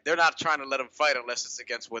 They're not trying to let him fight unless it's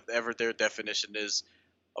against whatever their definition is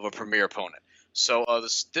of a premier opponent. So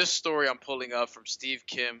this story I'm pulling up from Steve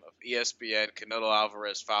Kim of ESPN. Canelo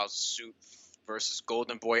Alvarez files a suit versus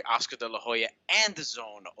Golden Boy Oscar De La Hoya and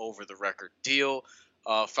DAZN over the record deal.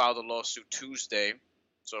 Filed a lawsuit Tuesday,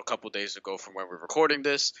 so a couple days ago from when we're recording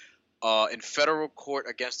this, in federal court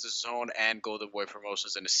against DAZN and Golden Boy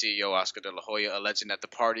Promotions and the CEO, Oscar De La Hoya, alleging that the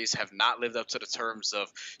parties have not lived up to the terms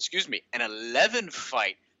of, an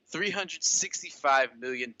 11-fight, $365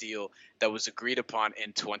 million deal that was agreed upon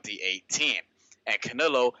in 2018. And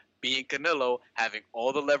Canelo, being Canelo, having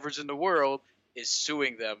all the leverage in the world, is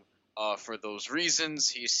suing them for those reasons.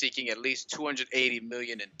 He is seeking at least $280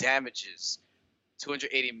 million in damages.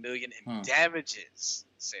 $280 million in damages.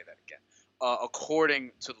 Say that again.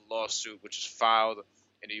 According to the lawsuit, which is filed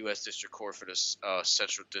in the U.S. District Court for the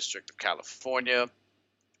Central District of California,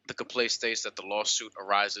 the complaint states that the lawsuit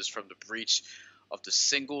arises from the breach of the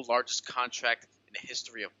single largest contract in the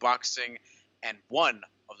history of boxing and one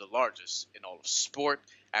of the largest in all of sport.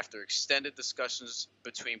 After extended discussions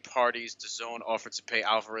between parties, DAZN offered to pay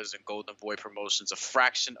Alvarez and Golden Boy Promotions a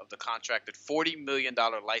fraction of the contracted $40 million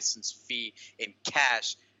license fee in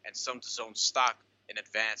cash and some DAZN stock in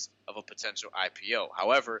advance of a potential IPO.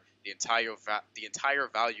 However, the entire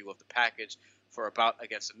value of the package for a bout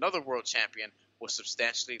against another world champion was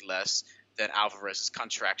substantially less than Alvarez's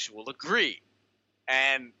contractual agree.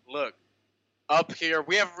 And look, up here,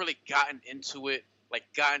 we haven't really gotten into it,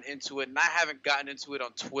 and I haven't gotten into it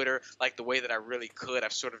on Twitter like the way that I really could.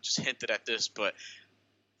 I've sort of just hinted at this, but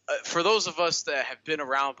for those of us that have been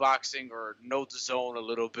around boxing or know DAZN a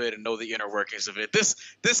little bit and know the inner workings of it,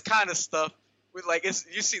 this kind of stuff,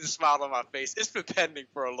 you see the smile on my face. It's been pending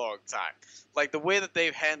for a long time. Like the way that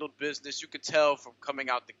they've handled business, you could tell from coming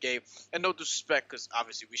out the gate. And no disrespect, because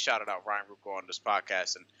obviously we shouted out Ryan Ruocco on this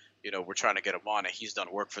podcast, and we're trying to get him on, and he's done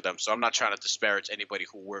work for them. So I'm not trying to disparage anybody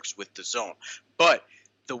who works with DAZN. But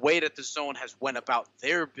the way that DAZN has went about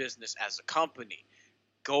their business as a company,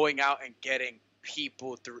 going out and getting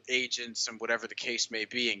people through agents and whatever the case may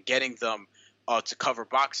be, and getting them to cover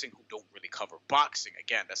boxing who don't really cover boxing.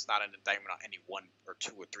 Again, that's not an indictment on any one or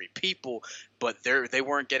two or three people, but they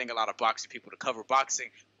weren't getting a lot of boxing people to cover boxing.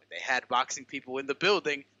 When they had boxing people in the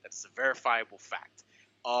building, that's a verifiable fact.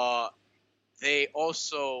 They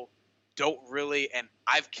also don't really, and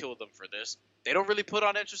I've killed them for this, they don't really put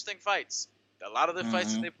on interesting fights. A lot of the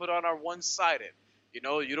fights that they put on are one-sided. You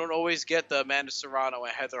don't always get the Amanda Serrano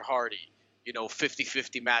and Heather Hardy,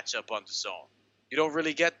 50-50 matchup on DAZN. You don't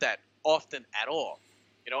really get that often at all.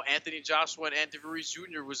 Anthony Joshua and Andy Ruiz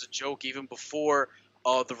Jr. was a joke even before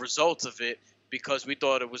the results of it, because we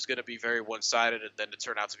thought it was going to be very one-sided, and then it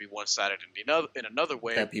turned out to be one-sided in another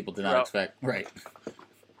way. That people did not expect. Right.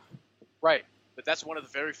 But that's one of the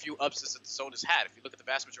very few upsets that DAZN has had. If you look at the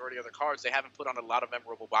vast majority of their cards, they haven't put on a lot of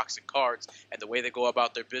memorable boxing cards, and the way they go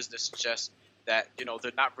about their business suggests that,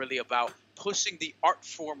 they're not really about pushing the art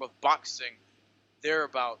form of boxing. They're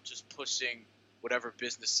about just pushing whatever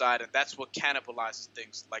business side, and that's what cannibalizes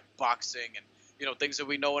things like boxing and, things that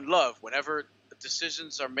we know and love. Whenever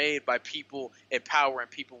decisions are made by people in power and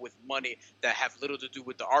people with money that have little to do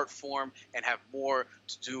with the art form and have more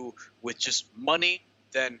to do with just money,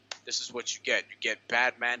 then this is what you get. You get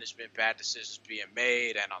bad management, bad decisions being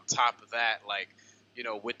made, and on top of that,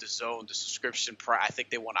 with the zone, the subscription price, I think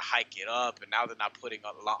they want to hike it up, and now they're not putting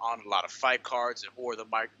on a lot of fight cards or the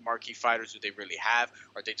marquee fighters who they really have.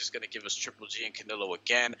 Are they just going to give us Triple G and Canelo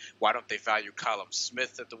again? Why don't they value Callum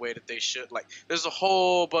Smith the way that they should? There's a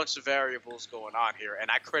whole bunch of variables going on here,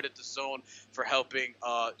 and I credit the zone for helping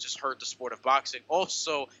just hurt the sport of boxing.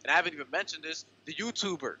 Also, and I haven't even mentioned this, the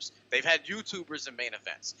YouTubers. They've had YouTubers in main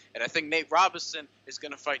events. And I think Nate Robinson is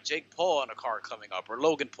going to fight Jake Paul on a card coming up, or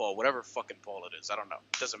Logan Paul, whatever fucking Paul it is. I don't know.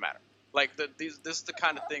 It doesn't matter. This is the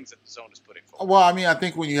kind of things that the zone is putting forward. Well, I mean, I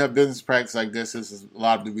think when you have business practice like this is a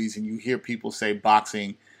lot of the reason you hear people say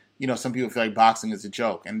boxing. Some people feel like boxing is a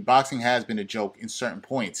joke. And boxing has been a joke in certain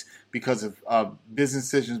points because of business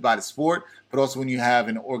decisions by the sport, but also when you have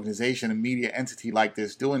an organization, a media entity like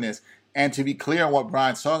this doing this. And to be clear on what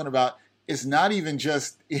Brian's talking about, it's not even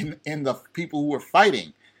just in the people who are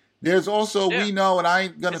fighting. There's also, we know, and I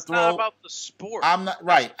ain't going to throw... It's not about the sport. I'm not,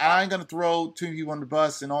 right. I ain't going to throw two people on the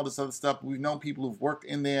bus and all this other stuff. We've known people who've worked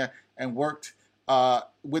in there and worked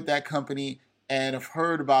with that company and have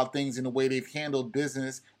heard about things in the way they've handled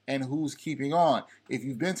business and who's keeping on. If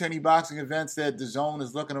you've been to any boxing events that the zone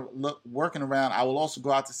is working around, I will also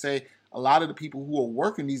go out to say a lot of the people who are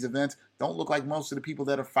working these events don't look like most of the people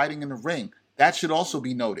that are fighting in the ring. That should also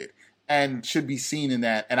be noted and should be seen in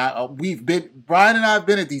that. And Brian and I have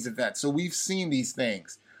been at these events, so we've seen these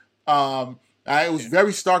things. It was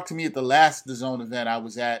very stark to me at the last DAZN event I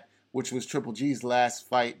was at, which was Triple G's last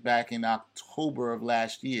fight back in October of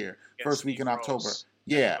last year, first week in October.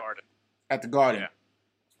 Yeah, at the Garden,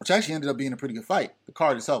 which actually ended up being a pretty good fight. The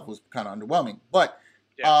card itself was kind of underwhelming, but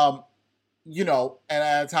and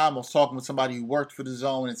at the time I was talking with somebody who worked for the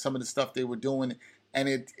zone and some of the stuff they were doing. And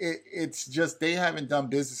it's just they haven't done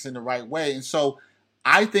business in the right way. And so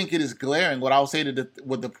I think it is glaring. What I'll say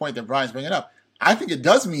with the point that Brian's bringing up, I think it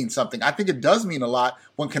does mean something. I think it does mean a lot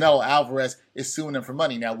when Canelo Alvarez is suing them for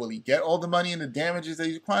money. Now, will he get all the money and the damages that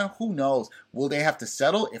he's acquiring? Who knows? Will they have to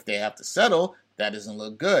settle? If they have to settle, that doesn't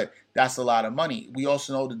look good. That's a lot of money. We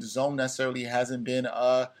also know that the zone necessarily hasn't been,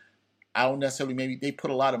 maybe they put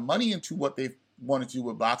a lot of money into what they've wanted to do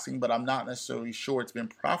with boxing, but I'm not necessarily sure it's been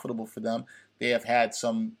profitable for them. They have had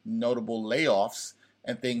some notable layoffs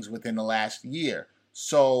and things within the last year.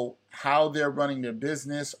 So how they're running their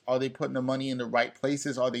business, are they putting the money in the right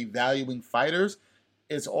places? Are they valuing fighters?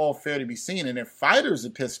 It's all fair to be seen. And if fighters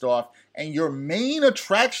are pissed off and your main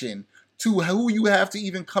attraction to who you have to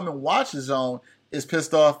even come and watch the zone is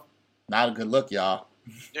pissed off, not a good look, y'all.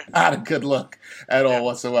 Not a good look at all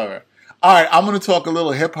whatsoever. All right, I'm going to talk a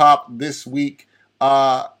little hip-hop this week.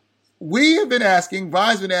 We have been asking,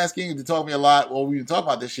 Brian's been asking to talk to me a lot. Well, we've been talking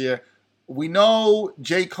about this year. We know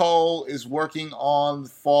J. Cole is working on the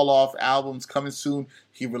Fall Off albums coming soon.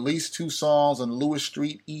 He released 2 songs on the Lewis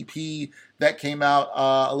Street EP that came out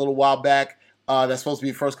a little while back. That's supposed to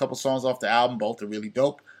be the first couple songs off the album. Both are really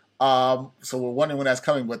dope. So we're wondering when that's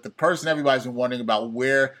coming. But the person everybody's been wondering about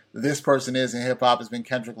where this person is in hip-hop has been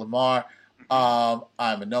Kendrick Lamar. I'm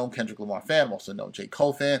a known Kendrick Lamar fan. I'm also a known J.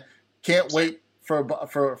 Cole fan. Can't wait for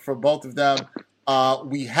both of them.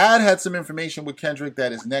 We had some information with Kendrick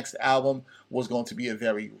that his next album was going to be a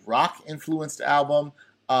very rock-influenced album.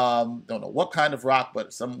 Don't know what kind of rock,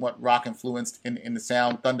 but somewhat rock-influenced in the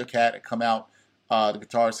sound. Thundercat had come out, the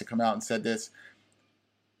guitarist had come out and said this.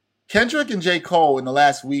 Kendrick and J. Cole in the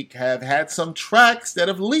last week have had some tracks that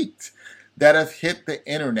have leaked, that have hit the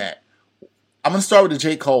internet. I'm going to start with the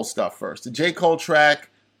J. Cole stuff first. The J. Cole track,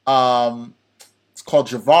 it's called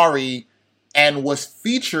Javari, and was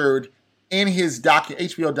featured in his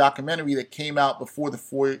HBO documentary that came out before the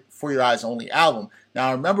For Your Eyes Only album. Now,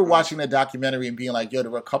 I remember watching that documentary and being like, yo,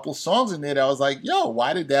 there were a couple songs in there that I was like, yo,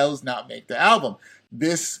 why did those not make the album?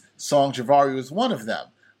 This song, Javari, was one of them.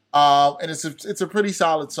 And it's a pretty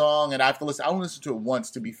solid song, and I only listened to it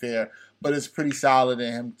once, to be fair, but it's pretty solid,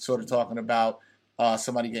 and him sort of talking about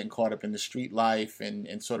somebody getting caught up in the street life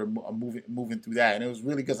and sort of moving through that. And it was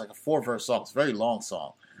really good. It's like a 4-verse song. It's a very long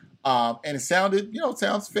song. And it sounded, it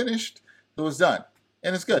sounds finished. It was done.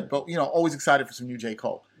 And it's good. But, always excited for some new J.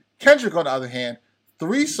 Cole. Kendrick, on the other hand,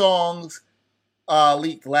 3 songs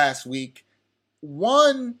leaked last week.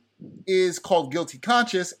 One is called Guilty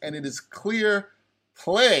Conscious, and it is clear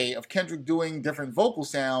play of Kendrick doing different vocal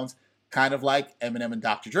sounds, kind of like Eminem and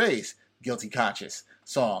Dr. Dre's. Guilty Conscious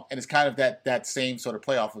song. And it's kind of that same sort of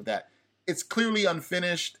play off of that. It's clearly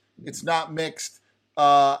unfinished. It's not mixed.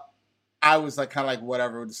 I was like kind of like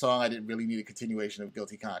whatever with the song. I didn't really need a continuation of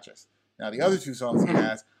Guilty Conscious. Now the other two songs he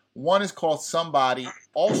has, one is called Somebody,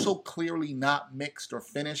 also clearly not mixed or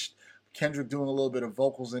finished. Kendrick doing a little bit of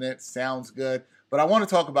vocals in it, sounds good. But I want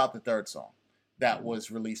to talk about the third song that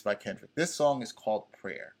was released by Kendrick. This song is called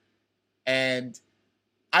Prayer. And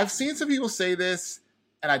I've seen some people say this,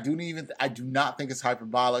 and I do not think it's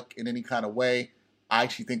hyperbolic in any kind of way. I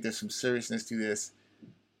actually think there's some seriousness to this.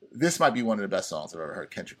 This might be one of the best songs I've ever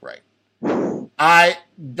heard Kendrick write. I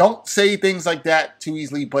don't say things like that too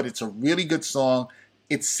easily, but it's a really good song.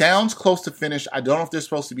 It sounds close to finished. I don't know if there's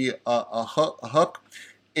supposed to be a hook.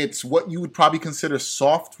 It's what you would probably consider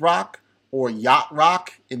soft rock or yacht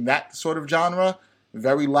rock in that sort of genre.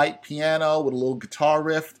 Very light piano with a little guitar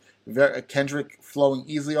riff. Kendrick flowing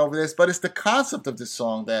easily over this. But it's the concept of this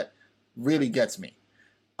song that really gets me.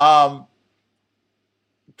 I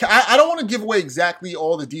don't want to give away exactly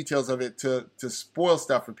all the details of it to spoil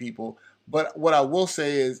stuff for people. But what I will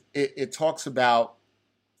say is it talks about,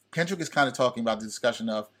 Kendrick is kind of talking about the discussion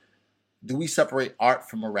of, do we separate art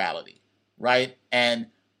from morality, right? And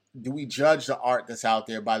do we judge the art that's out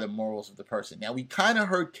there by the morals of the person? Now, we kind of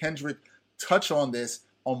heard Kendrick touch on this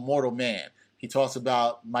on Mortal Man. He talks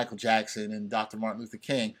about Michael Jackson and Dr. Martin Luther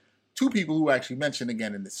King, two people who are actually mentioned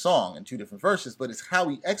again in this song in two different verses, but it's how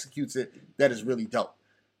he executes it that is really dope.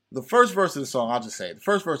 The first verse of the song, I'll just say, the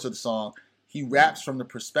first verse of the song, he raps from the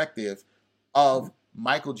perspective of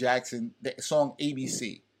Michael Jackson, the song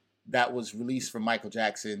ABC, that was released from Michael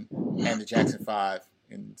Jackson and the Jackson 5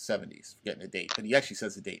 in the 70s, forgetting the date, but he actually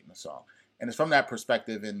says the date in the song. And it's from that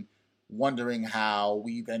perspective and wondering how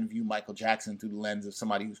we then view Michael Jackson through the lens of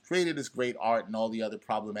somebody who's created this great art and all the other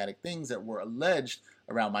problematic things that were alleged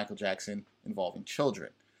around Michael Jackson involving children.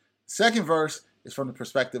 Second verse is from the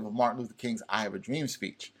perspective of Martin Luther King's I Have a Dream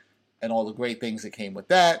speech and all the great things that came with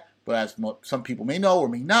that. But as some people may know or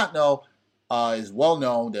may not know, is well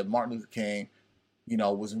known that Martin Luther King,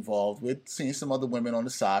 was involved with seeing some other women on the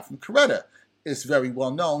side from Coretta. It's very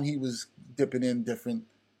well known he was dipping in different,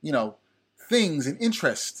 things and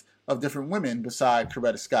interests of different women beside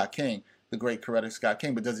Coretta Scott King, the great Coretta Scott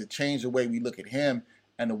King. But does it change the way we look at him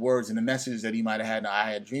and the words and the message that he might have had in the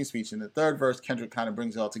I Had a Dream speech? In the third verse, Kendrick kind of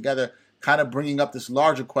brings it all together, kind of bringing up this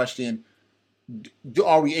larger question,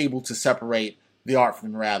 are we able to separate the art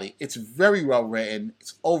from the morality? It's very well written.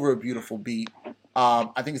 It's over a beautiful beat.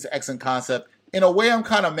 I think it's an excellent concept. In a way, I'm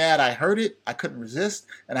kind of mad I heard it. I couldn't resist,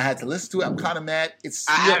 and I had to listen to it. I'm kind of mad.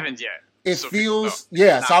 I haven't yet. It feels,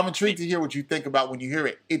 so I'm intrigued to hear what you think about when you hear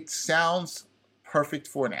it. It sounds perfect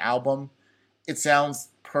for an album. It sounds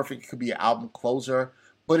perfect. It could be an album closer,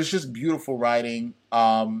 but it's just beautiful writing.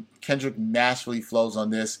 Kendrick masterfully flows on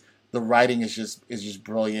this. The writing is just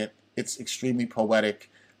brilliant. It's extremely poetic.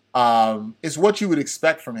 It's what you would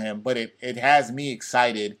expect from him, but it has me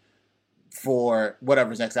excited for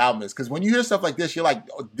whatever his next album is. Because when you hear stuff like this, you're like,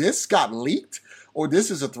 oh, this got leaked? Or this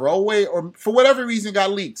is a throwaway? Or for whatever reason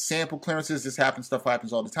got leaked. Sample clearances, stuff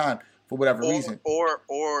happens all the time for whatever reason. Or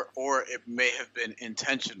it may have been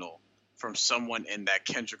intentional from someone in that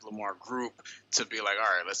Kendrick Lamar group to be like,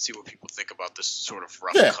 all right, let's see what people think about this sort of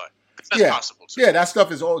rough cut. That's possible too. Yeah, that stuff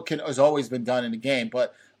has always been done in the game.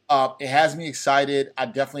 But it has me excited. I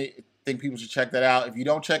definitely think people should check that out. If you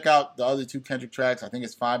don't check out the other two Kendrick tracks, I think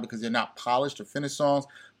it's fine because they're not polished or finished songs.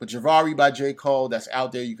 But Javari by J. Cole, that's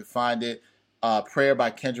out there. You can find it. Prayer by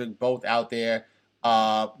Kendrick, both out there.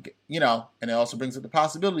 And it also brings up the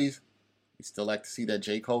possibilities. We still like to see that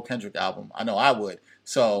J. Cole Kendrick album. I know I would.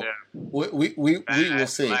 So we will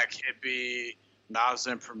see. Black Hippie, Nas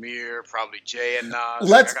and Premier, probably Jay and Nas.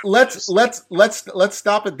 Let's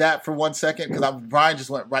stop at that for 1 second because Brian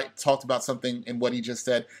just talked about something in what he just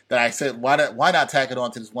said that I said why not tack it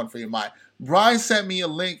on to this one for your mind. Brian sent me a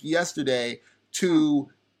link yesterday to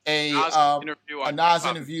a Nas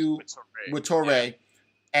interview with Torre,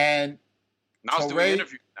 and Nas doing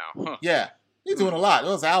interviews now. Huh. Yeah, he's doing a lot. It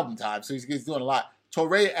was album time, so he's doing a lot.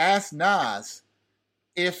 Torre asked Nas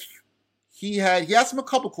if he asked him a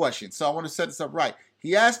couple questions, so I want to set this up right.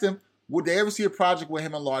 He asked him, would they ever see a project with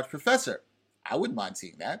him and Large Professor? I wouldn't mind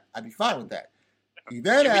seeing that. I'd be fine with that. He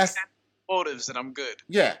then asked motives, and I'm good.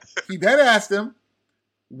 Yeah. He then asked him,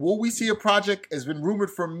 will we see a project has been rumored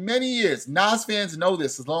for many years? Nas fans know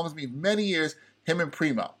this as long as me, many years, him and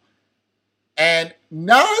Primo. And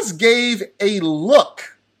Nas gave a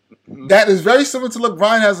look that is very similar to the look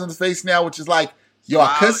Brian has on his face now, which is like, yo,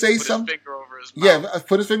 I could say something. Yeah, I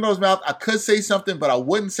put his finger on his mouth. I could say something, but I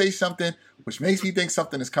wouldn't say something, which makes me think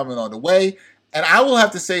something is coming on the way. And I will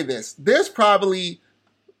have to say this. There's probably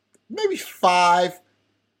maybe 5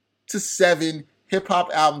 to 7 hip-hop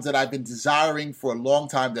albums that I've been desiring for a long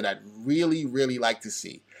time that I'd really, really like to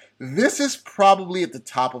see. This is probably at the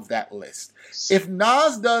top of that list. If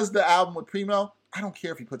Nas does the album with Primo, I don't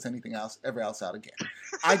care if he puts anything else out again.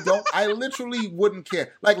 I literally wouldn't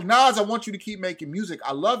care. Like, Nas, I want you to keep making music.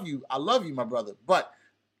 I love you, my brother. But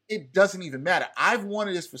it doesn't even matter. I've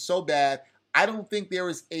wanted this for so bad. I don't think there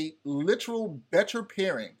is a literal better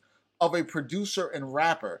pairing of a producer and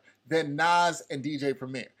rapper than Nas and DJ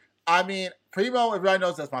Premier. I mean, Primo, everybody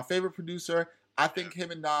knows that's my favorite producer. I think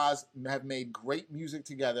him and Nas have made great music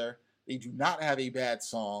together. They do not have a bad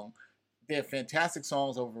song. They have fantastic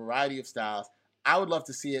songs over a variety of styles. I would love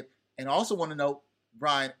to see it. And I also want to know,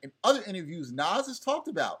 Brian, in other interviews, Nas has talked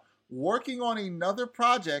about working on another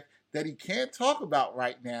project that he can't talk about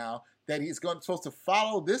right now, that he's supposed to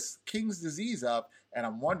follow this King's Disease up. And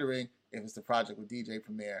I'm wondering if it's the project with DJ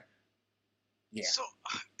Premier. Yeah. So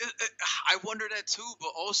I wonder that too, but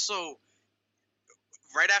also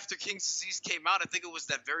right after King's Disease came out, I think it was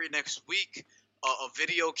that very next week, a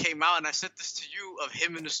video came out, and I sent this to you of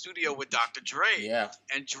him in the studio with Dr. Dre. Yeah.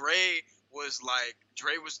 And Dre was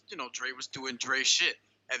doing Dre shit.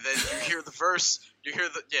 And then you hear the verse,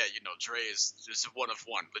 Dre is just one of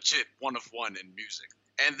one, legit one of one in music.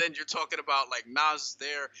 And then you're talking about like Nas is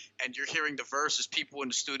there, and you're hearing the verses, people in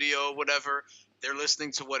the studio, whatever. They're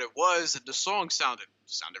listening to what it was, and the song sounded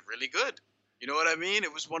really good. You know what I mean?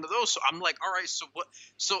 It was one of those. So I'm like, all right, so what?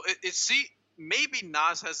 So maybe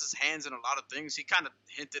Nas has his hands in a lot of things. He kind of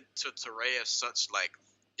hinted to Ray as such, like,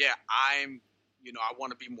 yeah, I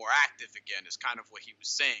want to be more active again, is kind of what he was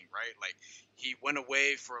saying, right? Like, he went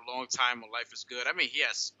away for a long time when life is good. I mean, he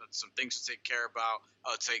has some things to take care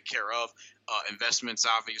of, investments,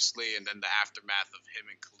 obviously, and then the aftermath of him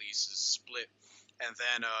and Khalees's split. And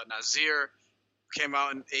then Nasir came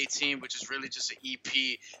out in 2018, which is really just an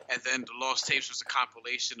EP, and then the Lost Tapes was a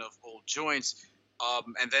compilation of old joints.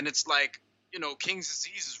 And then it's like, King's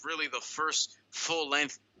Disease is really the first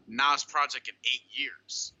full-length Nas project in 8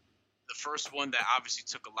 years. The first one that obviously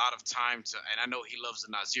took a lot of time to, and I know he loves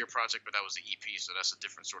the Nasir project, but that was the EP, so that's a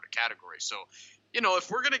different sort of category. So,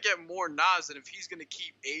 if we're going to get more Nas, and if he's going to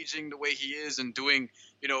keep aging the way he is and doing,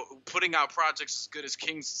 putting out projects as good as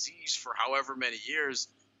King's Disease for however many years,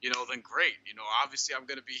 then great. Obviously I'm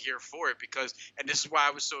going to be here for it and this is why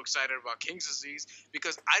I was so excited about King's Disease,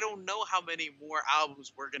 because I don't know how many more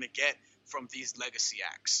albums we're going to get from these legacy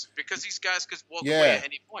acts, because these guys could walk away at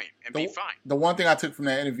any point and be fine. The one thing I took from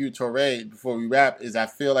that interview, Torre, before we wrap, is I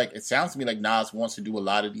feel like it sounds to me like Nas wants to do a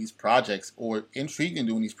lot of these projects, or intrigued in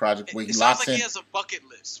doing these projects where he locks in. He has a bucket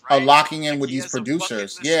list, right? Locking in with these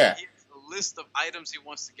producers. Yeah. List of items he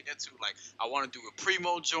wants to get to, like I want to do a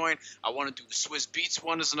Primo joint, I want to do the Swiss Beats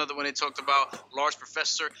one is another one they talked about, Large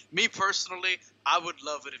Professor. Me personally, I would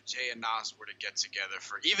love it if Jay and Nas were to get together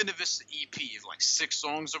for, even if it's the EP of like 6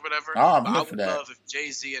 songs or whatever. I would love if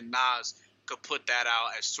Jay-Z and Nas could put that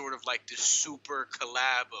out as sort of like this super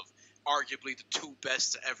collab of arguably the 2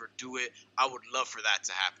 best to ever do it. I would love for that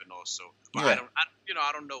to happen also. But I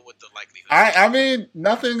don't know what the likelihood is. I mean,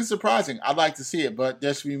 nothing is surprising. I'd like to see it, but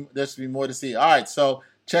there should be more to see. All right, so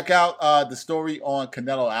check out the story on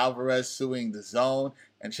Canelo Alvarez suing The Zone,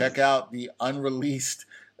 and check out the unreleased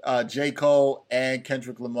J. Cole and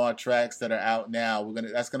Kendrick Lamar tracks that are out now.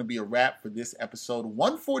 That's gonna be a wrap for this episode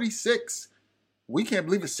 146. We can't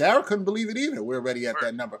believe it. Sarah couldn't believe it either. We're already at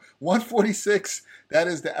that number. 146. That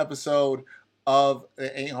is the episode of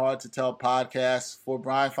the Ain't Hard to Tell podcast. For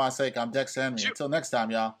Brian Fonseca, I'm Dex Henry. Until next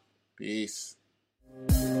time, y'all. Peace.